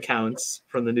 sort of accounts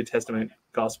from the New Testament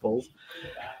Gospels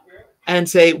and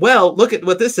say, well, look at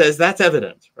what this says. That's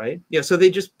evident, right? So they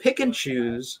just pick and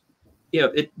choose.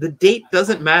 The date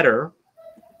doesn't matter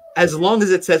as long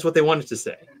as it says what they want it to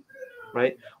say,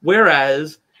 right?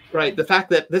 Whereas, right, the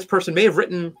fact that this person may have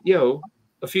written,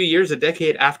 a few years, a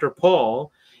decade after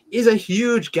Paul, is a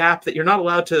huge gap that you're not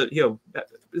allowed to, you're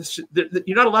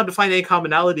not allowed to find any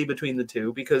commonality between the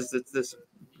two because it's this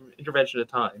intervention of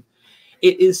time.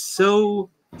 It is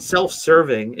so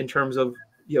self-serving in terms of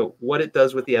what it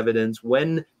does with the evidence,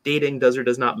 when dating does or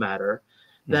does not matter,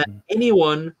 that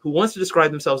anyone who wants to describe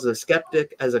themselves as a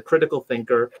skeptic, as a critical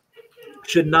thinker,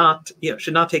 should not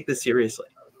take this seriously.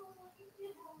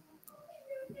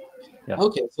 Yeah.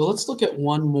 Okay, so let's look at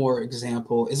one more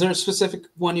example. Is there a specific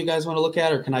one you guys want to look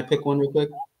at, or can I pick one real quick?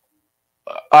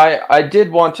 I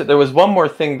did want to. There was one more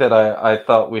thing that I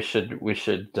thought we should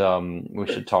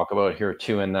talk about here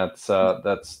too, and that's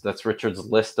Richard's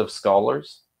list of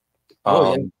scholars.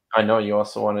 Yeah. I know you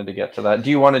also wanted to get to that.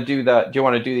 Do you want to do that? Do you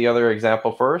want to do the other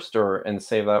example first, and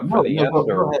save that for the end?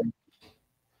 Go ahead.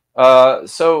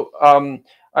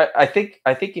 I think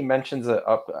he mentions it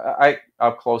up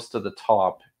close to the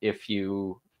top. If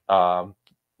you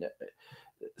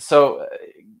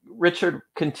Richard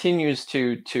continues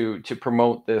to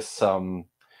promote this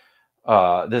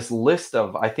this list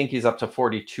of, I think he's up to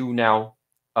 42 now,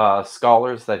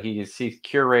 scholars that he's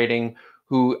curating,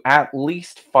 who at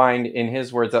least find, in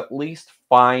his words,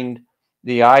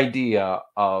 the idea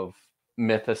of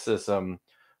mythicism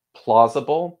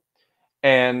plausible.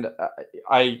 And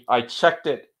I checked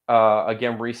it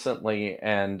again recently,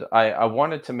 and I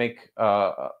wanted to make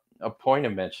a point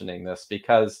of mentioning this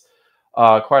because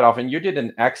quite often you did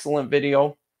an excellent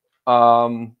video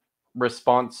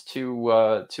response to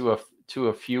a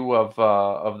few of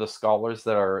the scholars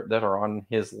that are on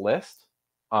his list.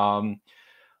 The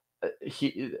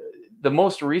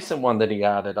most recent one that he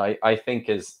added, I think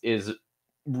is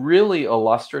really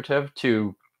illustrative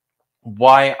to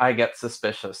why I get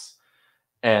suspicious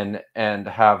and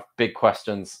have big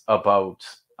questions about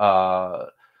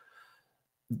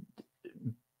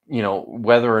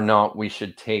whether or not we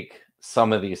should take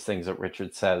some of these things that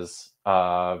Richard says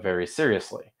very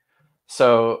seriously.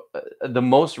 So the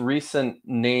most recent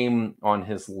name on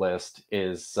his list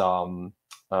is who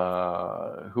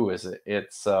is it?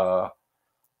 It's Clint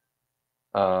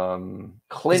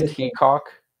Heacock.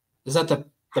 Is that the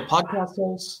podcast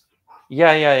host?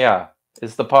 Yeah.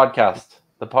 It's the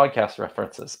podcast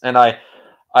references, and I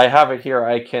have it here.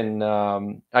 I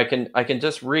can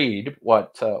just read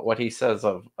what he says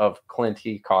of Clint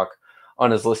Heacock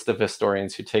on his list of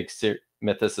historians who take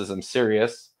mythicism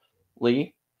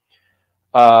seriously.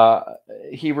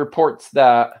 He reports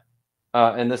that,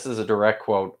 and this is a direct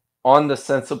quote, on the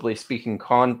Sensibly Speaking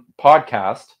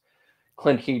podcast,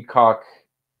 Clint Heacock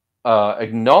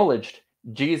acknowledged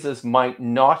Jesus might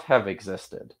not have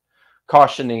existed,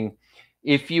 cautioning,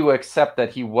 if you accept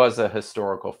that he was a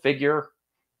historical figure,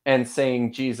 and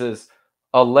saying Jesus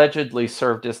allegedly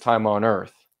served his time on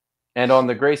earth. And on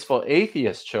the Graceful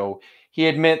Atheist show, he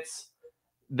admits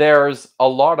there's a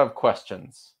lot of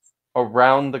questions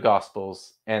around the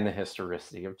Gospels and the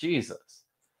historicity of Jesus.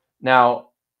 Now,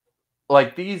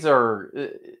 like, this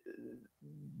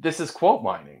is quote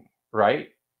mining, right?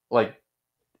 like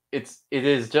it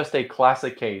is just a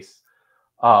classic case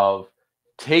of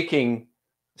taking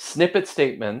snippet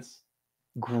statements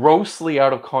grossly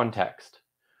out of context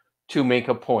to make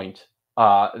a point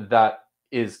that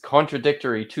is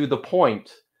contradictory to the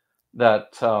point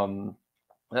that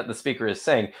that the speaker is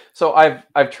saying. So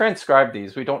I've transcribed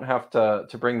these. We don't have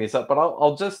to bring these up, but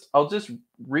I'll just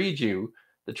read you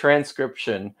the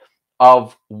transcription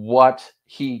of what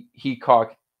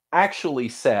Heacock actually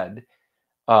said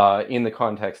in the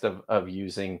context of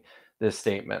using this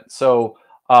statement. So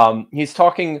he's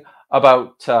talking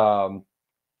about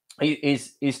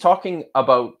he's talking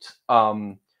about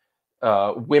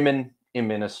women in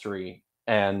ministry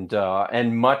and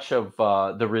much of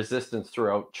the resistance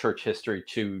throughout church history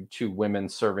to women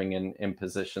serving in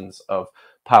positions of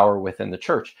power within the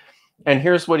church. And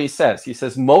here's what he says. He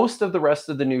says, most of the rest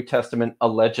of the New Testament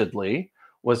allegedly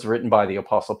was written by the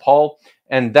Apostle Paul,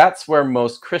 and that's where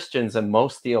most Christians and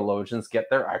most theologians get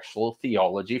their actual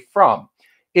theology from.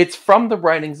 It's from the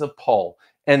writings of Paul,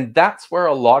 and that's where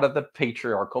a lot of the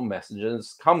patriarchal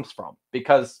messages comes from,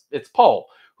 because it's Paul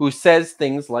who says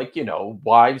things like, you know,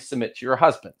 wives, submit to your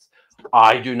husbands.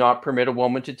 I do not permit a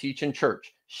woman to teach in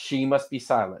church. She must be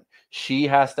silent. She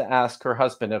has to ask her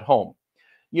husband at home.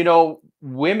 You know,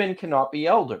 women cannot be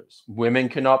elders. Women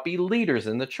cannot be leaders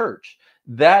in the church.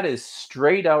 That is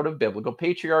straight out of biblical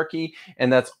patriarchy,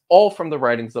 and that's all from the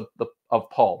writings of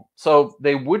Paul. So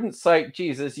they wouldn't cite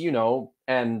Jesus, you know,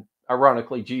 and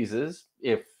ironically, Jesus,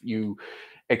 if you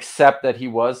accept that he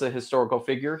was a historical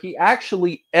figure, he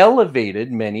actually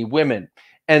elevated many women.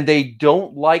 And they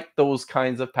don't like those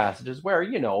kinds of passages where,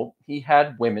 you know, he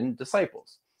had women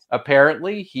disciples.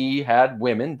 Apparently, he had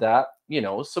women that, you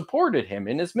know, supported him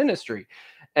in his ministry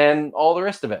and all the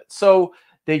rest of it. So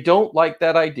they don't like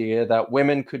that idea that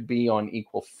women could be on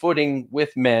equal footing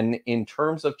with men in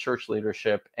terms of church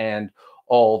leadership and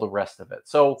all the rest of it.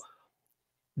 So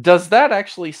does that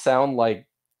actually sound like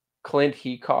Clint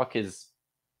Heacock is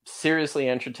seriously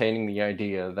entertaining the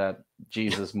idea that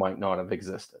Jesus might not have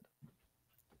existed?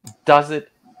 Does it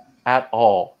at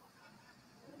all?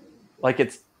 Like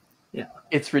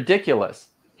it's ridiculous.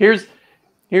 Here's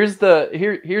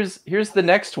the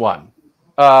next one.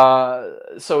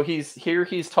 So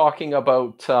he's talking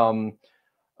about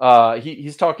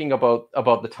he's talking about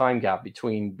the time gap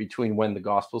between when the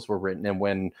Gospels were written and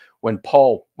when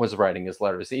Paul was writing his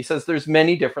letters. He says there's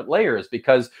many different layers,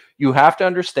 because you have to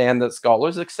understand that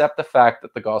scholars accept the fact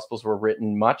that the Gospels were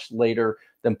written much later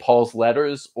than Paul's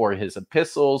letters or his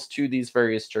epistles to these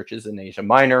various churches in Asia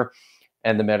Minor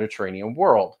and the Mediterranean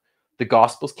world. The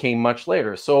Gospels came much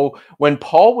later. So when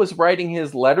Paul was writing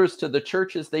his letters to the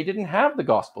churches, they didn't have the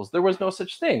Gospels. There was no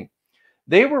such thing.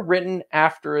 They were written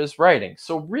after his writing.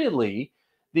 So really,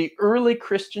 the early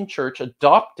Christian church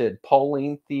adopted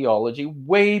Pauline theology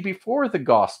way before the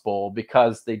gospel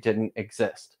because they didn't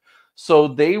exist. So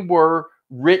they were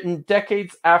written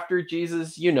decades after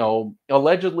Jesus, you know,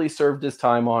 allegedly served his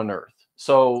time on earth.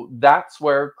 So that's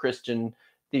where Christian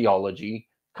theology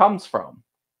comes from.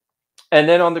 And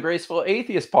then on the Graceful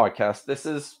Atheist podcast, this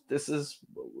is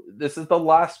the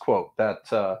last quote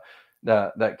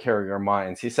that carry our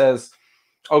minds. He says,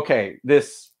 okay,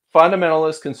 this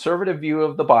fundamentalist conservative view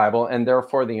of the Bible, and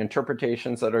therefore the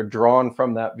interpretations that are drawn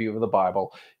from that view of the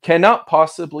Bible, cannot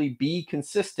possibly be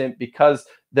consistent because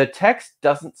the text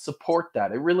doesn't support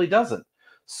that. It really doesn't.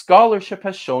 Scholarship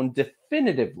has shown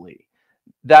definitively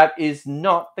that is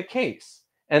not the case.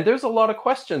 And there's a lot of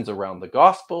questions around the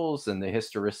Gospels and the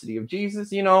historicity of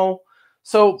Jesus, you know.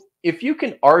 So if you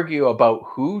can argue about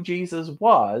who Jesus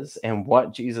was and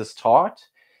what Jesus taught,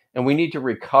 and we need to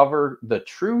recover the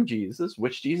true Jesus,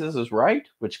 which Jesus is right,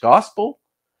 which gospel,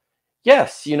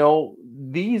 yes, you know,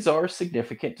 these are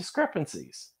significant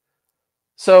discrepancies.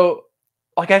 So,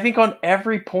 like, I think on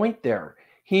every point there,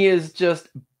 he is just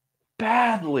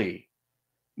badly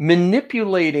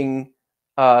manipulating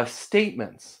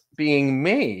statements being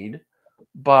made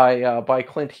by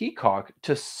Clint Heacock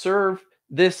to serve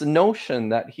this notion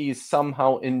that he's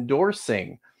somehow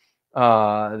endorsing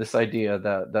this idea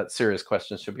that serious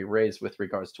questions should be raised with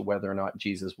regards to whether or not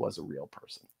Jesus was a real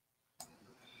person.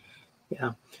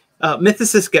 Yeah.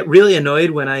 Mythicists get really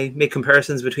annoyed when I make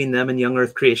comparisons between them and young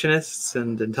earth creationists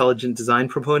and intelligent design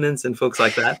proponents and folks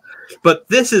like that. But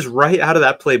this is right out of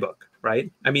that playbook, right?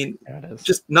 I mean,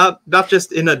 just not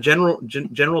just in a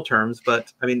general terms,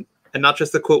 but I mean, and not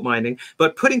just the quote mining,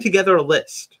 but putting together a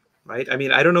list, right? I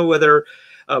mean, I don't know whether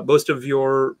most of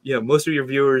your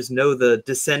viewers know the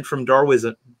Descent from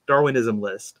Darwinism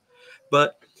list,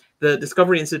 but the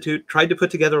Discovery Institute tried to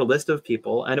put together a list of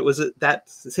people, and it was that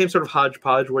same sort of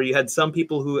hodgepodge where you had some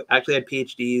people who actually had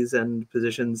PhDs and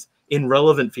positions in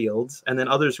relevant fields, and then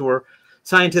others who were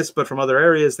scientists but from other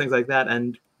areas, things like that.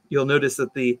 And you'll notice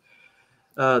that the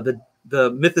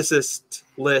mythicist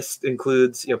list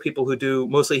includes, you know, people who do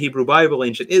mostly Hebrew Bible,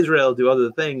 ancient Israel, do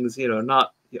other things, you know,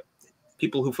 not, you know,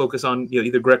 people who focus on, you know,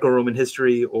 either Greco-Roman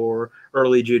history or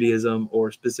early Judaism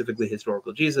or specifically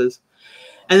historical Jesus.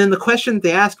 And then the question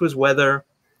they asked was whether,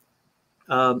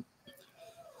 how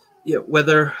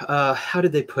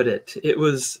did they put it? It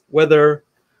was whether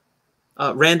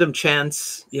random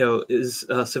chance, you know, is,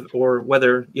 or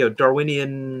whether, you know,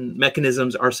 Darwinian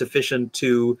mechanisms are sufficient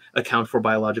to account for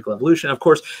biological evolution. Of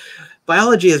course,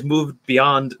 biology has moved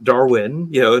beyond Darwin,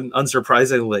 you know,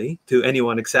 unsurprisingly to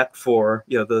anyone except for,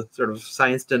 you know, the sort of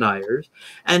science deniers.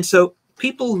 And so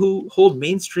people who hold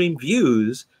mainstream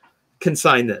views can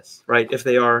sign this, right, if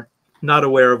they are not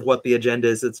aware of what the agenda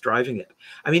is that's driving it.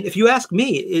 I mean, if you ask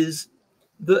me, is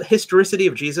the historicity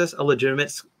of Jesus a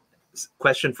legitimate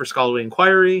question for scholarly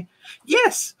inquiry?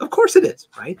 Yes, of course it is,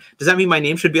 right? Does that mean my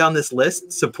name should be on this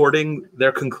list supporting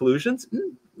their conclusions?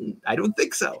 I don't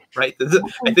think so, right?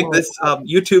 I think this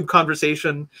YouTube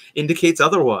conversation indicates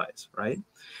otherwise, right?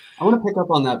 I want to pick up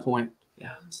on that point.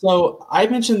 Yeah. So I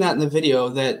mentioned that in the video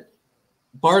that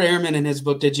Bart Ehrman in his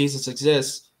book, Did Jesus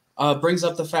Exist? Brings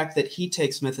up the fact that he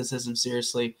takes mythicism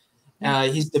seriously.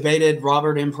 He's debated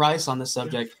Robert M. Price on the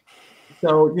subject.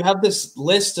 So you have this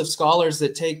list of scholars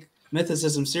that take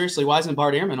mythicism seriously. Why isn't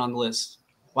Bart Ehrman on the list?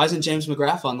 Why isn't James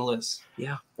McGrath on the list?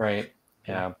 Yeah. Right.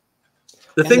 Yeah.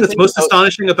 The thing that's most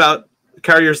astonishing about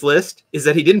Carrier's list is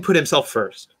that he didn't put himself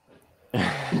first.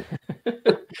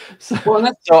 So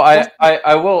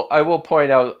I will point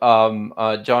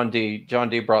out, John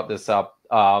D brought this up.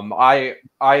 I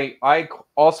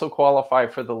also qualify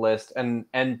for the list,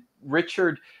 and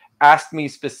Richard asked me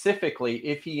specifically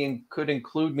if he could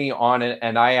include me on it,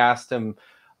 and I asked him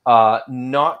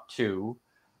not to,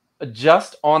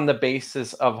 just on the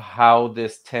basis of how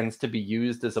this tends to be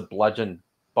used as a bludgeon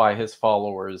by his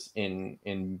followers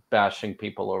in bashing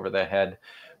people over the head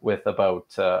with about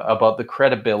the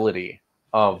credibility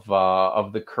of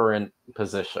the current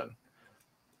position.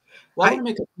 Well, I want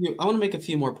to make a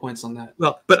few more points on that.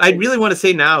 Well, but I really want to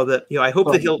say now that, you know, I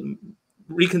hope that he'll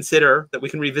reconsider, that we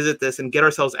can revisit this and get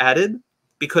ourselves added,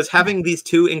 because having these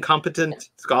two incompetent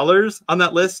scholars on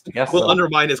that list will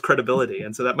undermine his credibility,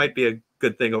 and so that might be a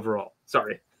good thing overall.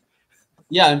 Sorry.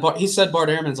 Yeah, and he said Bart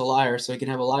Ehrman's a liar, so he can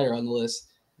have a liar on the list.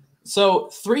 So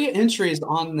 3 entries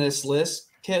on this list,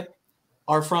 Kipp,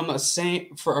 are from the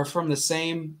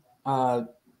same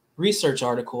research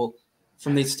article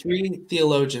from these 3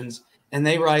 theologians, and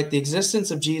they write, the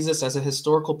existence of Jesus as a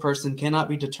historical person cannot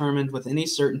be determined with any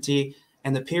certainty,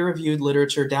 and the peer-reviewed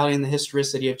literature doubting the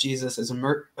historicity of Jesus is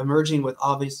emerging with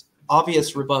obvious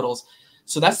rebuttals.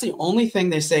 So that's the only thing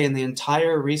they say in the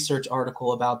entire research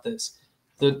article about this.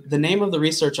 The name of the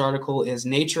research article is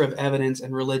Nature of Evidence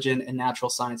in Religion and Natural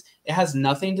Science. It has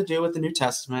nothing to do with the New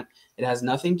Testament. It has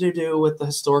nothing to do with the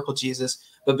historical Jesus.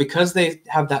 But because they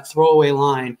have that throwaway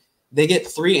line, they get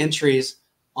 3 entries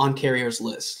on Carrier's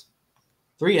list.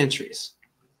 3 entries.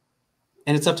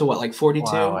 And it's up to what, like 42?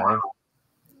 Wow,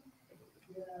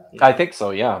 I think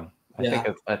so, yeah.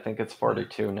 I think it's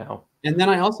 42 now. And then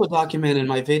I also document in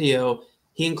my video,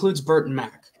 he includes Burton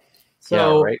Mack. So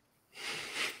yeah, right.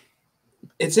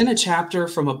 It's in a chapter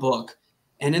from a book,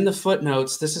 and in the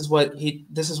footnotes, this is where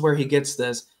he gets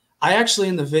this. I actually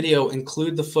in the video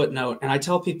include the footnote, and I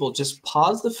tell people just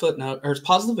pause the footnote or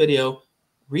pause the video,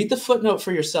 read the footnote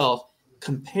for yourself,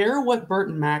 compare what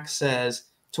Burton Mack says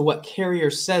to what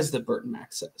Carrier says that Burton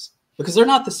Mack says, because they're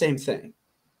not the same thing.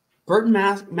 Burton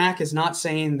Mack is not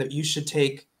saying that you should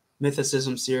take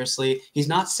mythicism seriously. He's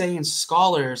not saying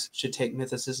scholars should take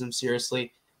mythicism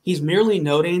seriously. He's merely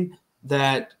noting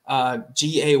that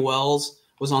G.A. Wells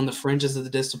was on the fringes of the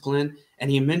discipline,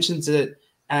 and he mentions him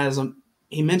as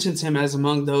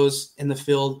among those in the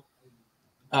field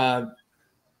that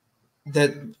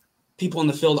people in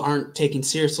the field aren't taking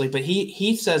seriously. But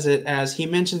he says it as he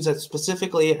mentions it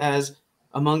specifically as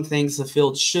among things the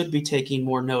field should be taking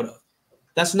more note of.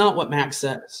 That's not what Mack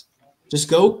says. Just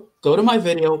go to my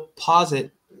video, pause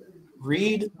it,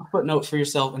 read a footnote for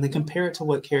yourself, and then compare it to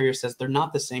what Carrier says. They're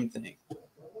not the same thing.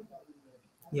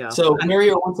 Yeah. So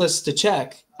Carrier wants us to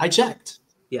check. I checked.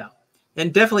 Yeah.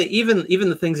 And definitely even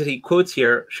the things that he quotes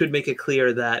here should make it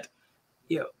clear that,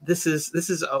 you know, this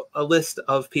is a list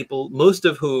of people, most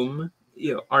of whom,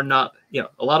 you know, are not, you know,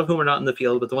 a lot of whom are not in the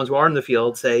field, but the ones who are in the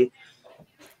field say,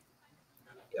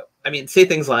 you know, I mean, say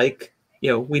things like,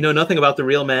 we know nothing about the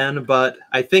real man, but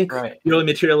I think Right. early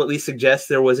material at least suggests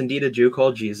there was indeed a Jew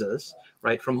called Jesus,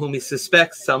 right, from whom he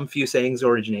suspects some few sayings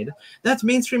originated. That's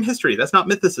mainstream history. That's not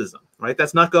mythicism, right?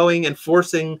 That's not going and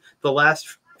forcing the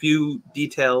last few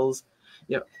details.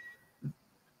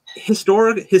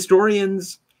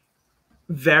 Historians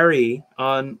vary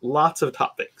on lots of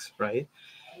topics, right?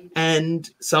 And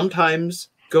sometimes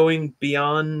going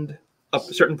beyond a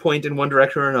certain point in one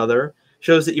direction or another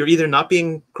shows that you're either not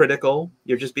being critical,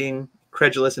 you're just being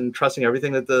credulous and trusting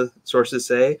everything that the sources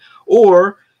say,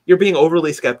 or you're being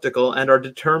overly skeptical and are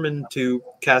determined to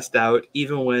cast doubt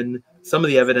even when some of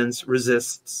the evidence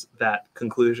resists that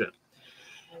conclusion.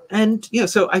 And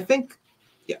so I think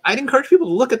I'd encourage people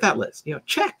to look at that list.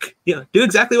 Check. Do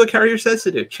exactly what Carrier says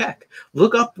to do. Check.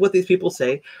 Look up what these people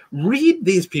say. Read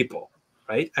these people.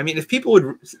 Right? I mean, if people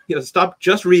would stop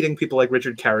just reading people like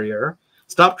Richard Carrier,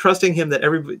 stop trusting him that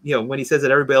everybody, when he says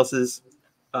that everybody else is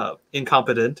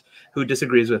incompetent who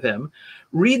disagrees with him,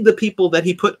 read the people that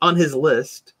he put on his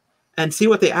list and see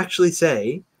what they actually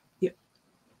say.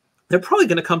 They're probably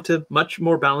going to come to much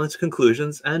more balanced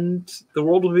conclusions, and the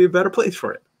world will be a better place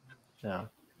for it. Yeah.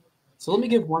 So let me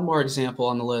give one more example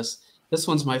on the list. This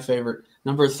one's my favorite.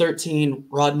 Number 13,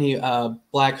 Rodney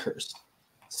Blackhurst.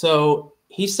 So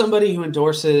he's somebody who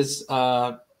endorses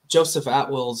Joseph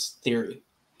Atwill's theory.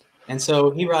 And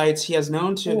so he writes, he has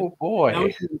known to... Oh,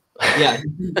 boy.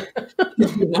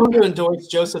 He's known to endorse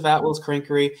Joseph Atwill's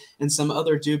crankery and some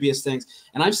other dubious things.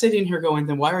 And I'm sitting here going,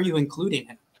 then why are you including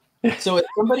him? So if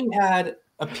somebody had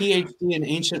a PhD in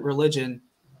ancient religion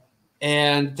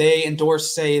and they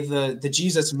endorse, say, the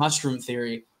Jesus mushroom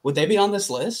theory, would they be on this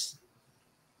list?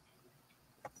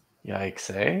 Yikes,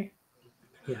 eh?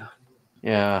 Yeah.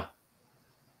 Yeah.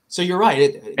 So you're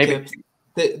right.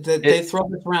 They throw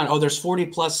this around. Oh, there's 40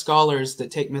 plus scholars that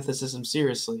take mythicism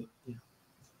seriously.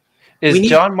 Is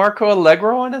John Marco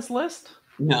Allegro on his list?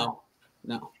 No.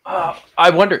 I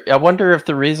wonder if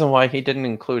the reason why he didn't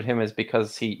include him is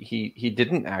because he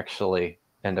didn't actually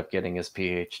end up getting his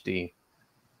PhD.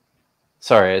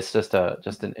 Sorry, it's just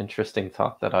an interesting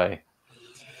thought that I...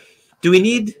 Do we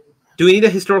need a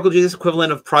historical Jesus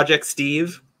equivalent of Project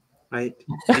Steve? Right?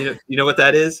 You know what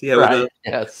that is? Yeah. Right.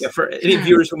 Yes. Yeah. For any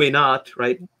viewers who may not,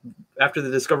 right? After the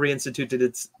Discovery Institute did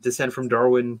its Descent from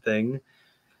Darwin thing,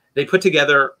 they put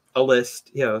together a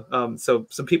list. So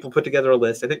some people put together a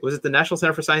list. I think was it the National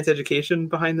Center for Science Education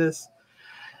behind this?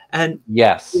 And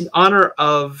yes, in honor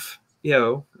of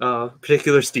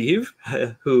particular Steve,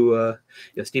 who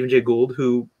Stephen Jay Gould,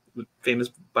 who famous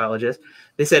biologist,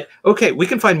 they said, okay, we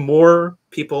can find more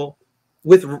people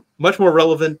with much more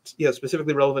relevant,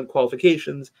 specifically relevant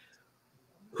qualifications,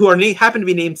 who are happen to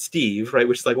be named Steve, right,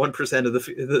 which is like 1% of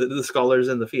the scholars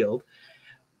in the field,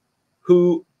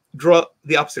 who draw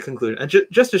the opposite conclusion, and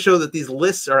just to show that these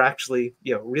lists are actually,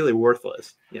 really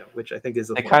worthless, which I think is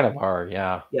they kind of are,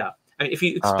 yeah. I mean, if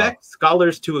you expect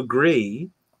scholars to agree,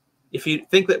 if you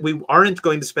think that we aren't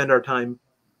going to spend our time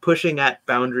pushing at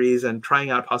boundaries and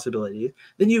trying out possibilities,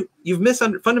 then you've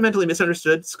fundamentally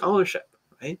misunderstood scholarship,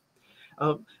 right?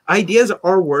 Ideas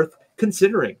are worth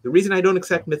considering. The reason I don't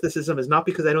accept mythicism is not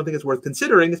because I don't think it's worth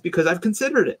considering, it's because I've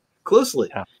considered it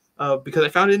closely, because I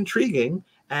found it intriguing,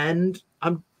 and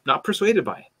I'm not persuaded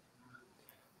by it.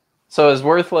 So as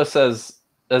worthless as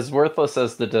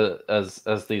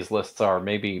these lists are,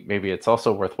 maybe it's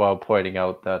also worthwhile pointing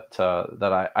out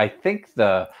that I think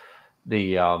the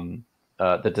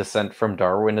Descent from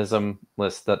Darwinism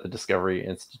list that the Discovery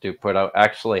Institute put out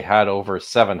actually had over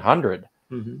 700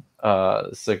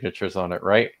 signatures on it,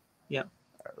 right? Yeah.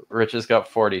 Rich has got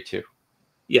 42.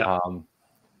 Yeah.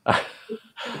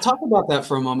 Talk about that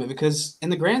for a moment, because in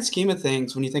the grand scheme of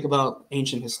things, when you think about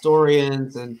ancient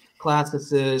historians and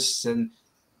classicists and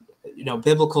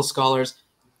biblical scholars,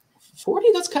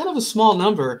 40, that's kind of a small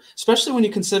number, especially when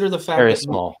you consider the fact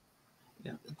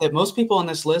that most people on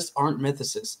this list aren't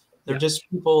mythicists. They're just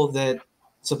people that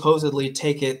supposedly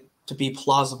take it to be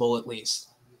plausible, at least.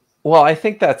 Well, I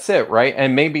think that's it, right?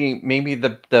 And maybe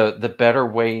the better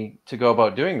way to go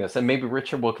about doing this, and maybe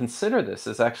Richard will consider this,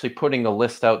 is actually putting a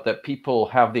list out that people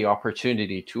have the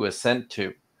opportunity to assent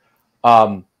to,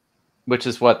 which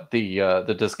is what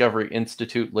the Discovery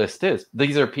Institute list is.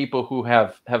 These are people who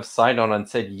have signed on and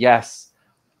said, yes,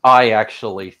 I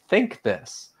actually think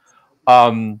this.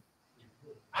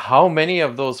 How many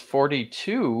of those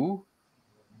 42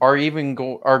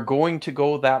 are going to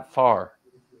go that far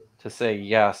to say,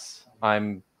 yes,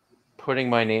 I'm putting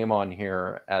my name on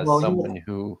here as someone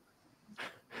who...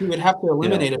 You would have to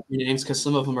eliminate a few names because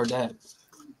some of them are dead.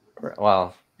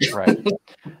 Well, right.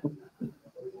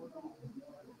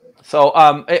 So,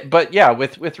 but yeah,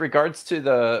 with regards to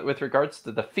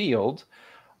the field,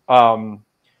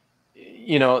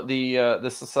 you know, the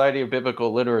Society of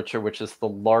Biblical Literature, which is the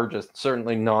largest,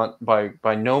 certainly not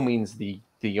by no means the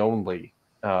only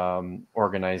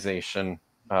organization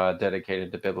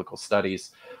dedicated to biblical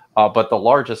studies, but the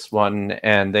largest one,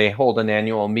 and they hold an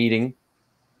annual meeting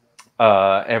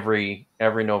every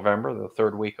November, the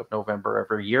third week of November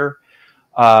every year.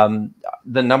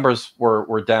 The numbers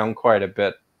were down quite a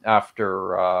bit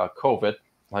after COVID,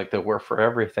 like they were for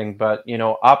everything, but you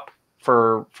know, up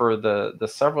for the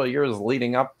several years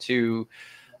leading up to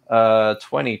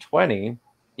 2020,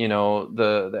 you know,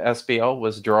 the SBL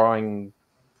was drawing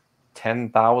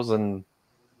 10,000,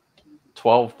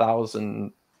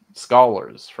 12,000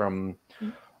 scholars from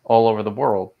all over the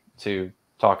world to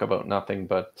talk about nothing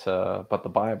but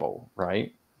the Bible,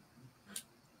 right?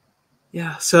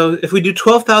 Yeah. So if we do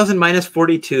 12,000 minus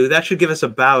 42, that should give us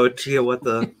about, you know, what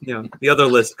the, you know, the other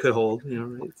list could hold, you know,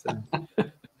 right?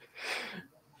 So.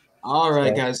 All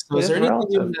right, guys. So is there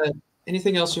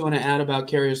anything else you want to add about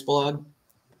Carrier's blog?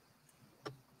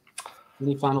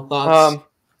 Any final thoughts?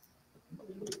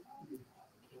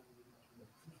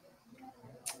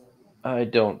 I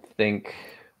don't think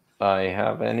I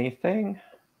have anything.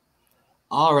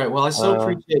 All right. Well, I so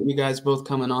appreciate you guys both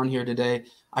coming on here today.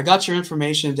 I got your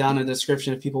information down in the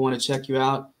description if people want to check you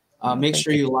out. Make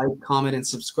sure you like, comment, and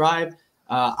subscribe.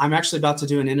 I'm actually about to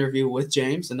do an interview with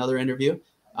James, another interview.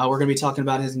 We're going to be talking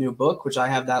about his new book, which I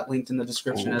have that linked in the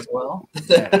description as well.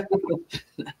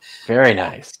 Very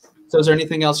nice. So is there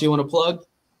anything else you want to plug?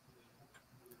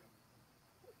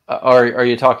 Are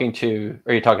you talking to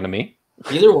me?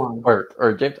 Either one.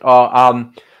 Or James?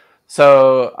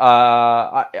 So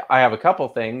I have a couple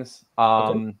things.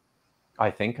 Okay. I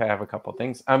think I have a couple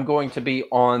things. I'm going to be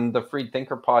on the Freed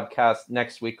Thinker podcast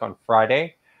next week on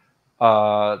Friday,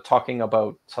 talking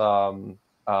about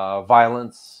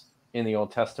violence in the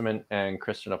Old Testament and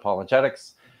Christian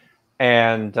apologetics.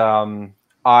 And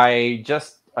I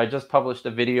just published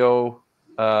a video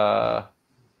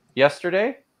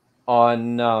yesterday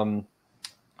on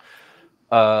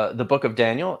the book of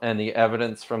Daniel and the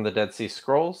evidence from the Dead Sea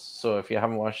Scrolls. So if you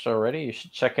haven't watched it already, you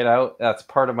should check it out. That's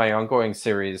part of my ongoing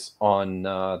series on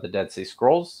the Dead Sea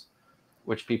Scrolls,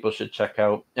 which people should check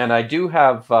out. And I do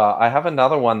have I have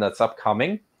another one that's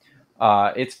upcoming.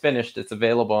 It's finished. It's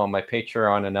available on my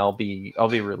Patreon, and I'll be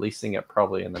releasing it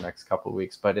probably in the next couple of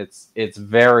weeks. But it's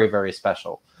very, very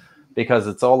special because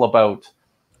it's all about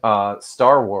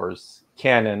Star Wars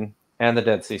canon and the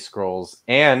Dead Sea Scrolls,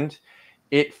 and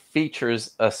it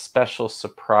features a special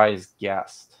surprise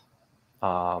guest.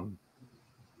 Yeah,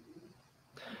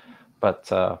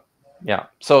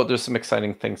 so there's some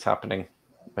exciting things happening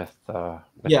with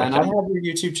yeah, and I have your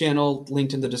YouTube channel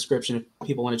linked in the description if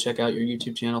people want to check out your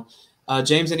YouTube channel.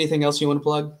 James, anything else you want to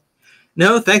plug?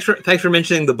 No, thanks for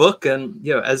mentioning the book. And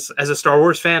you know, as a Star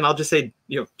Wars fan, I'll just say,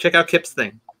 you know, check out Kipp's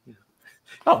thing.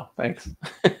 Oh, thanks.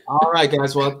 All right,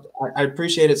 guys. Well, I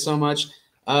appreciate it so much.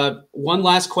 One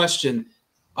last question.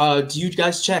 Do you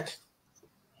guys check?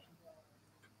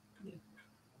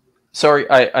 Sorry,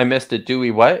 I missed it. Do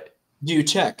we what? Do you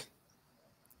check?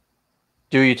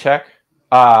 Do you check?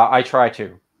 I try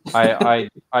to. I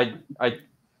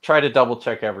try to double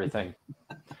check everything.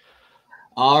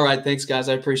 All right. Thanks, guys.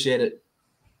 I appreciate it.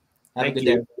 Have a good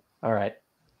day. All right.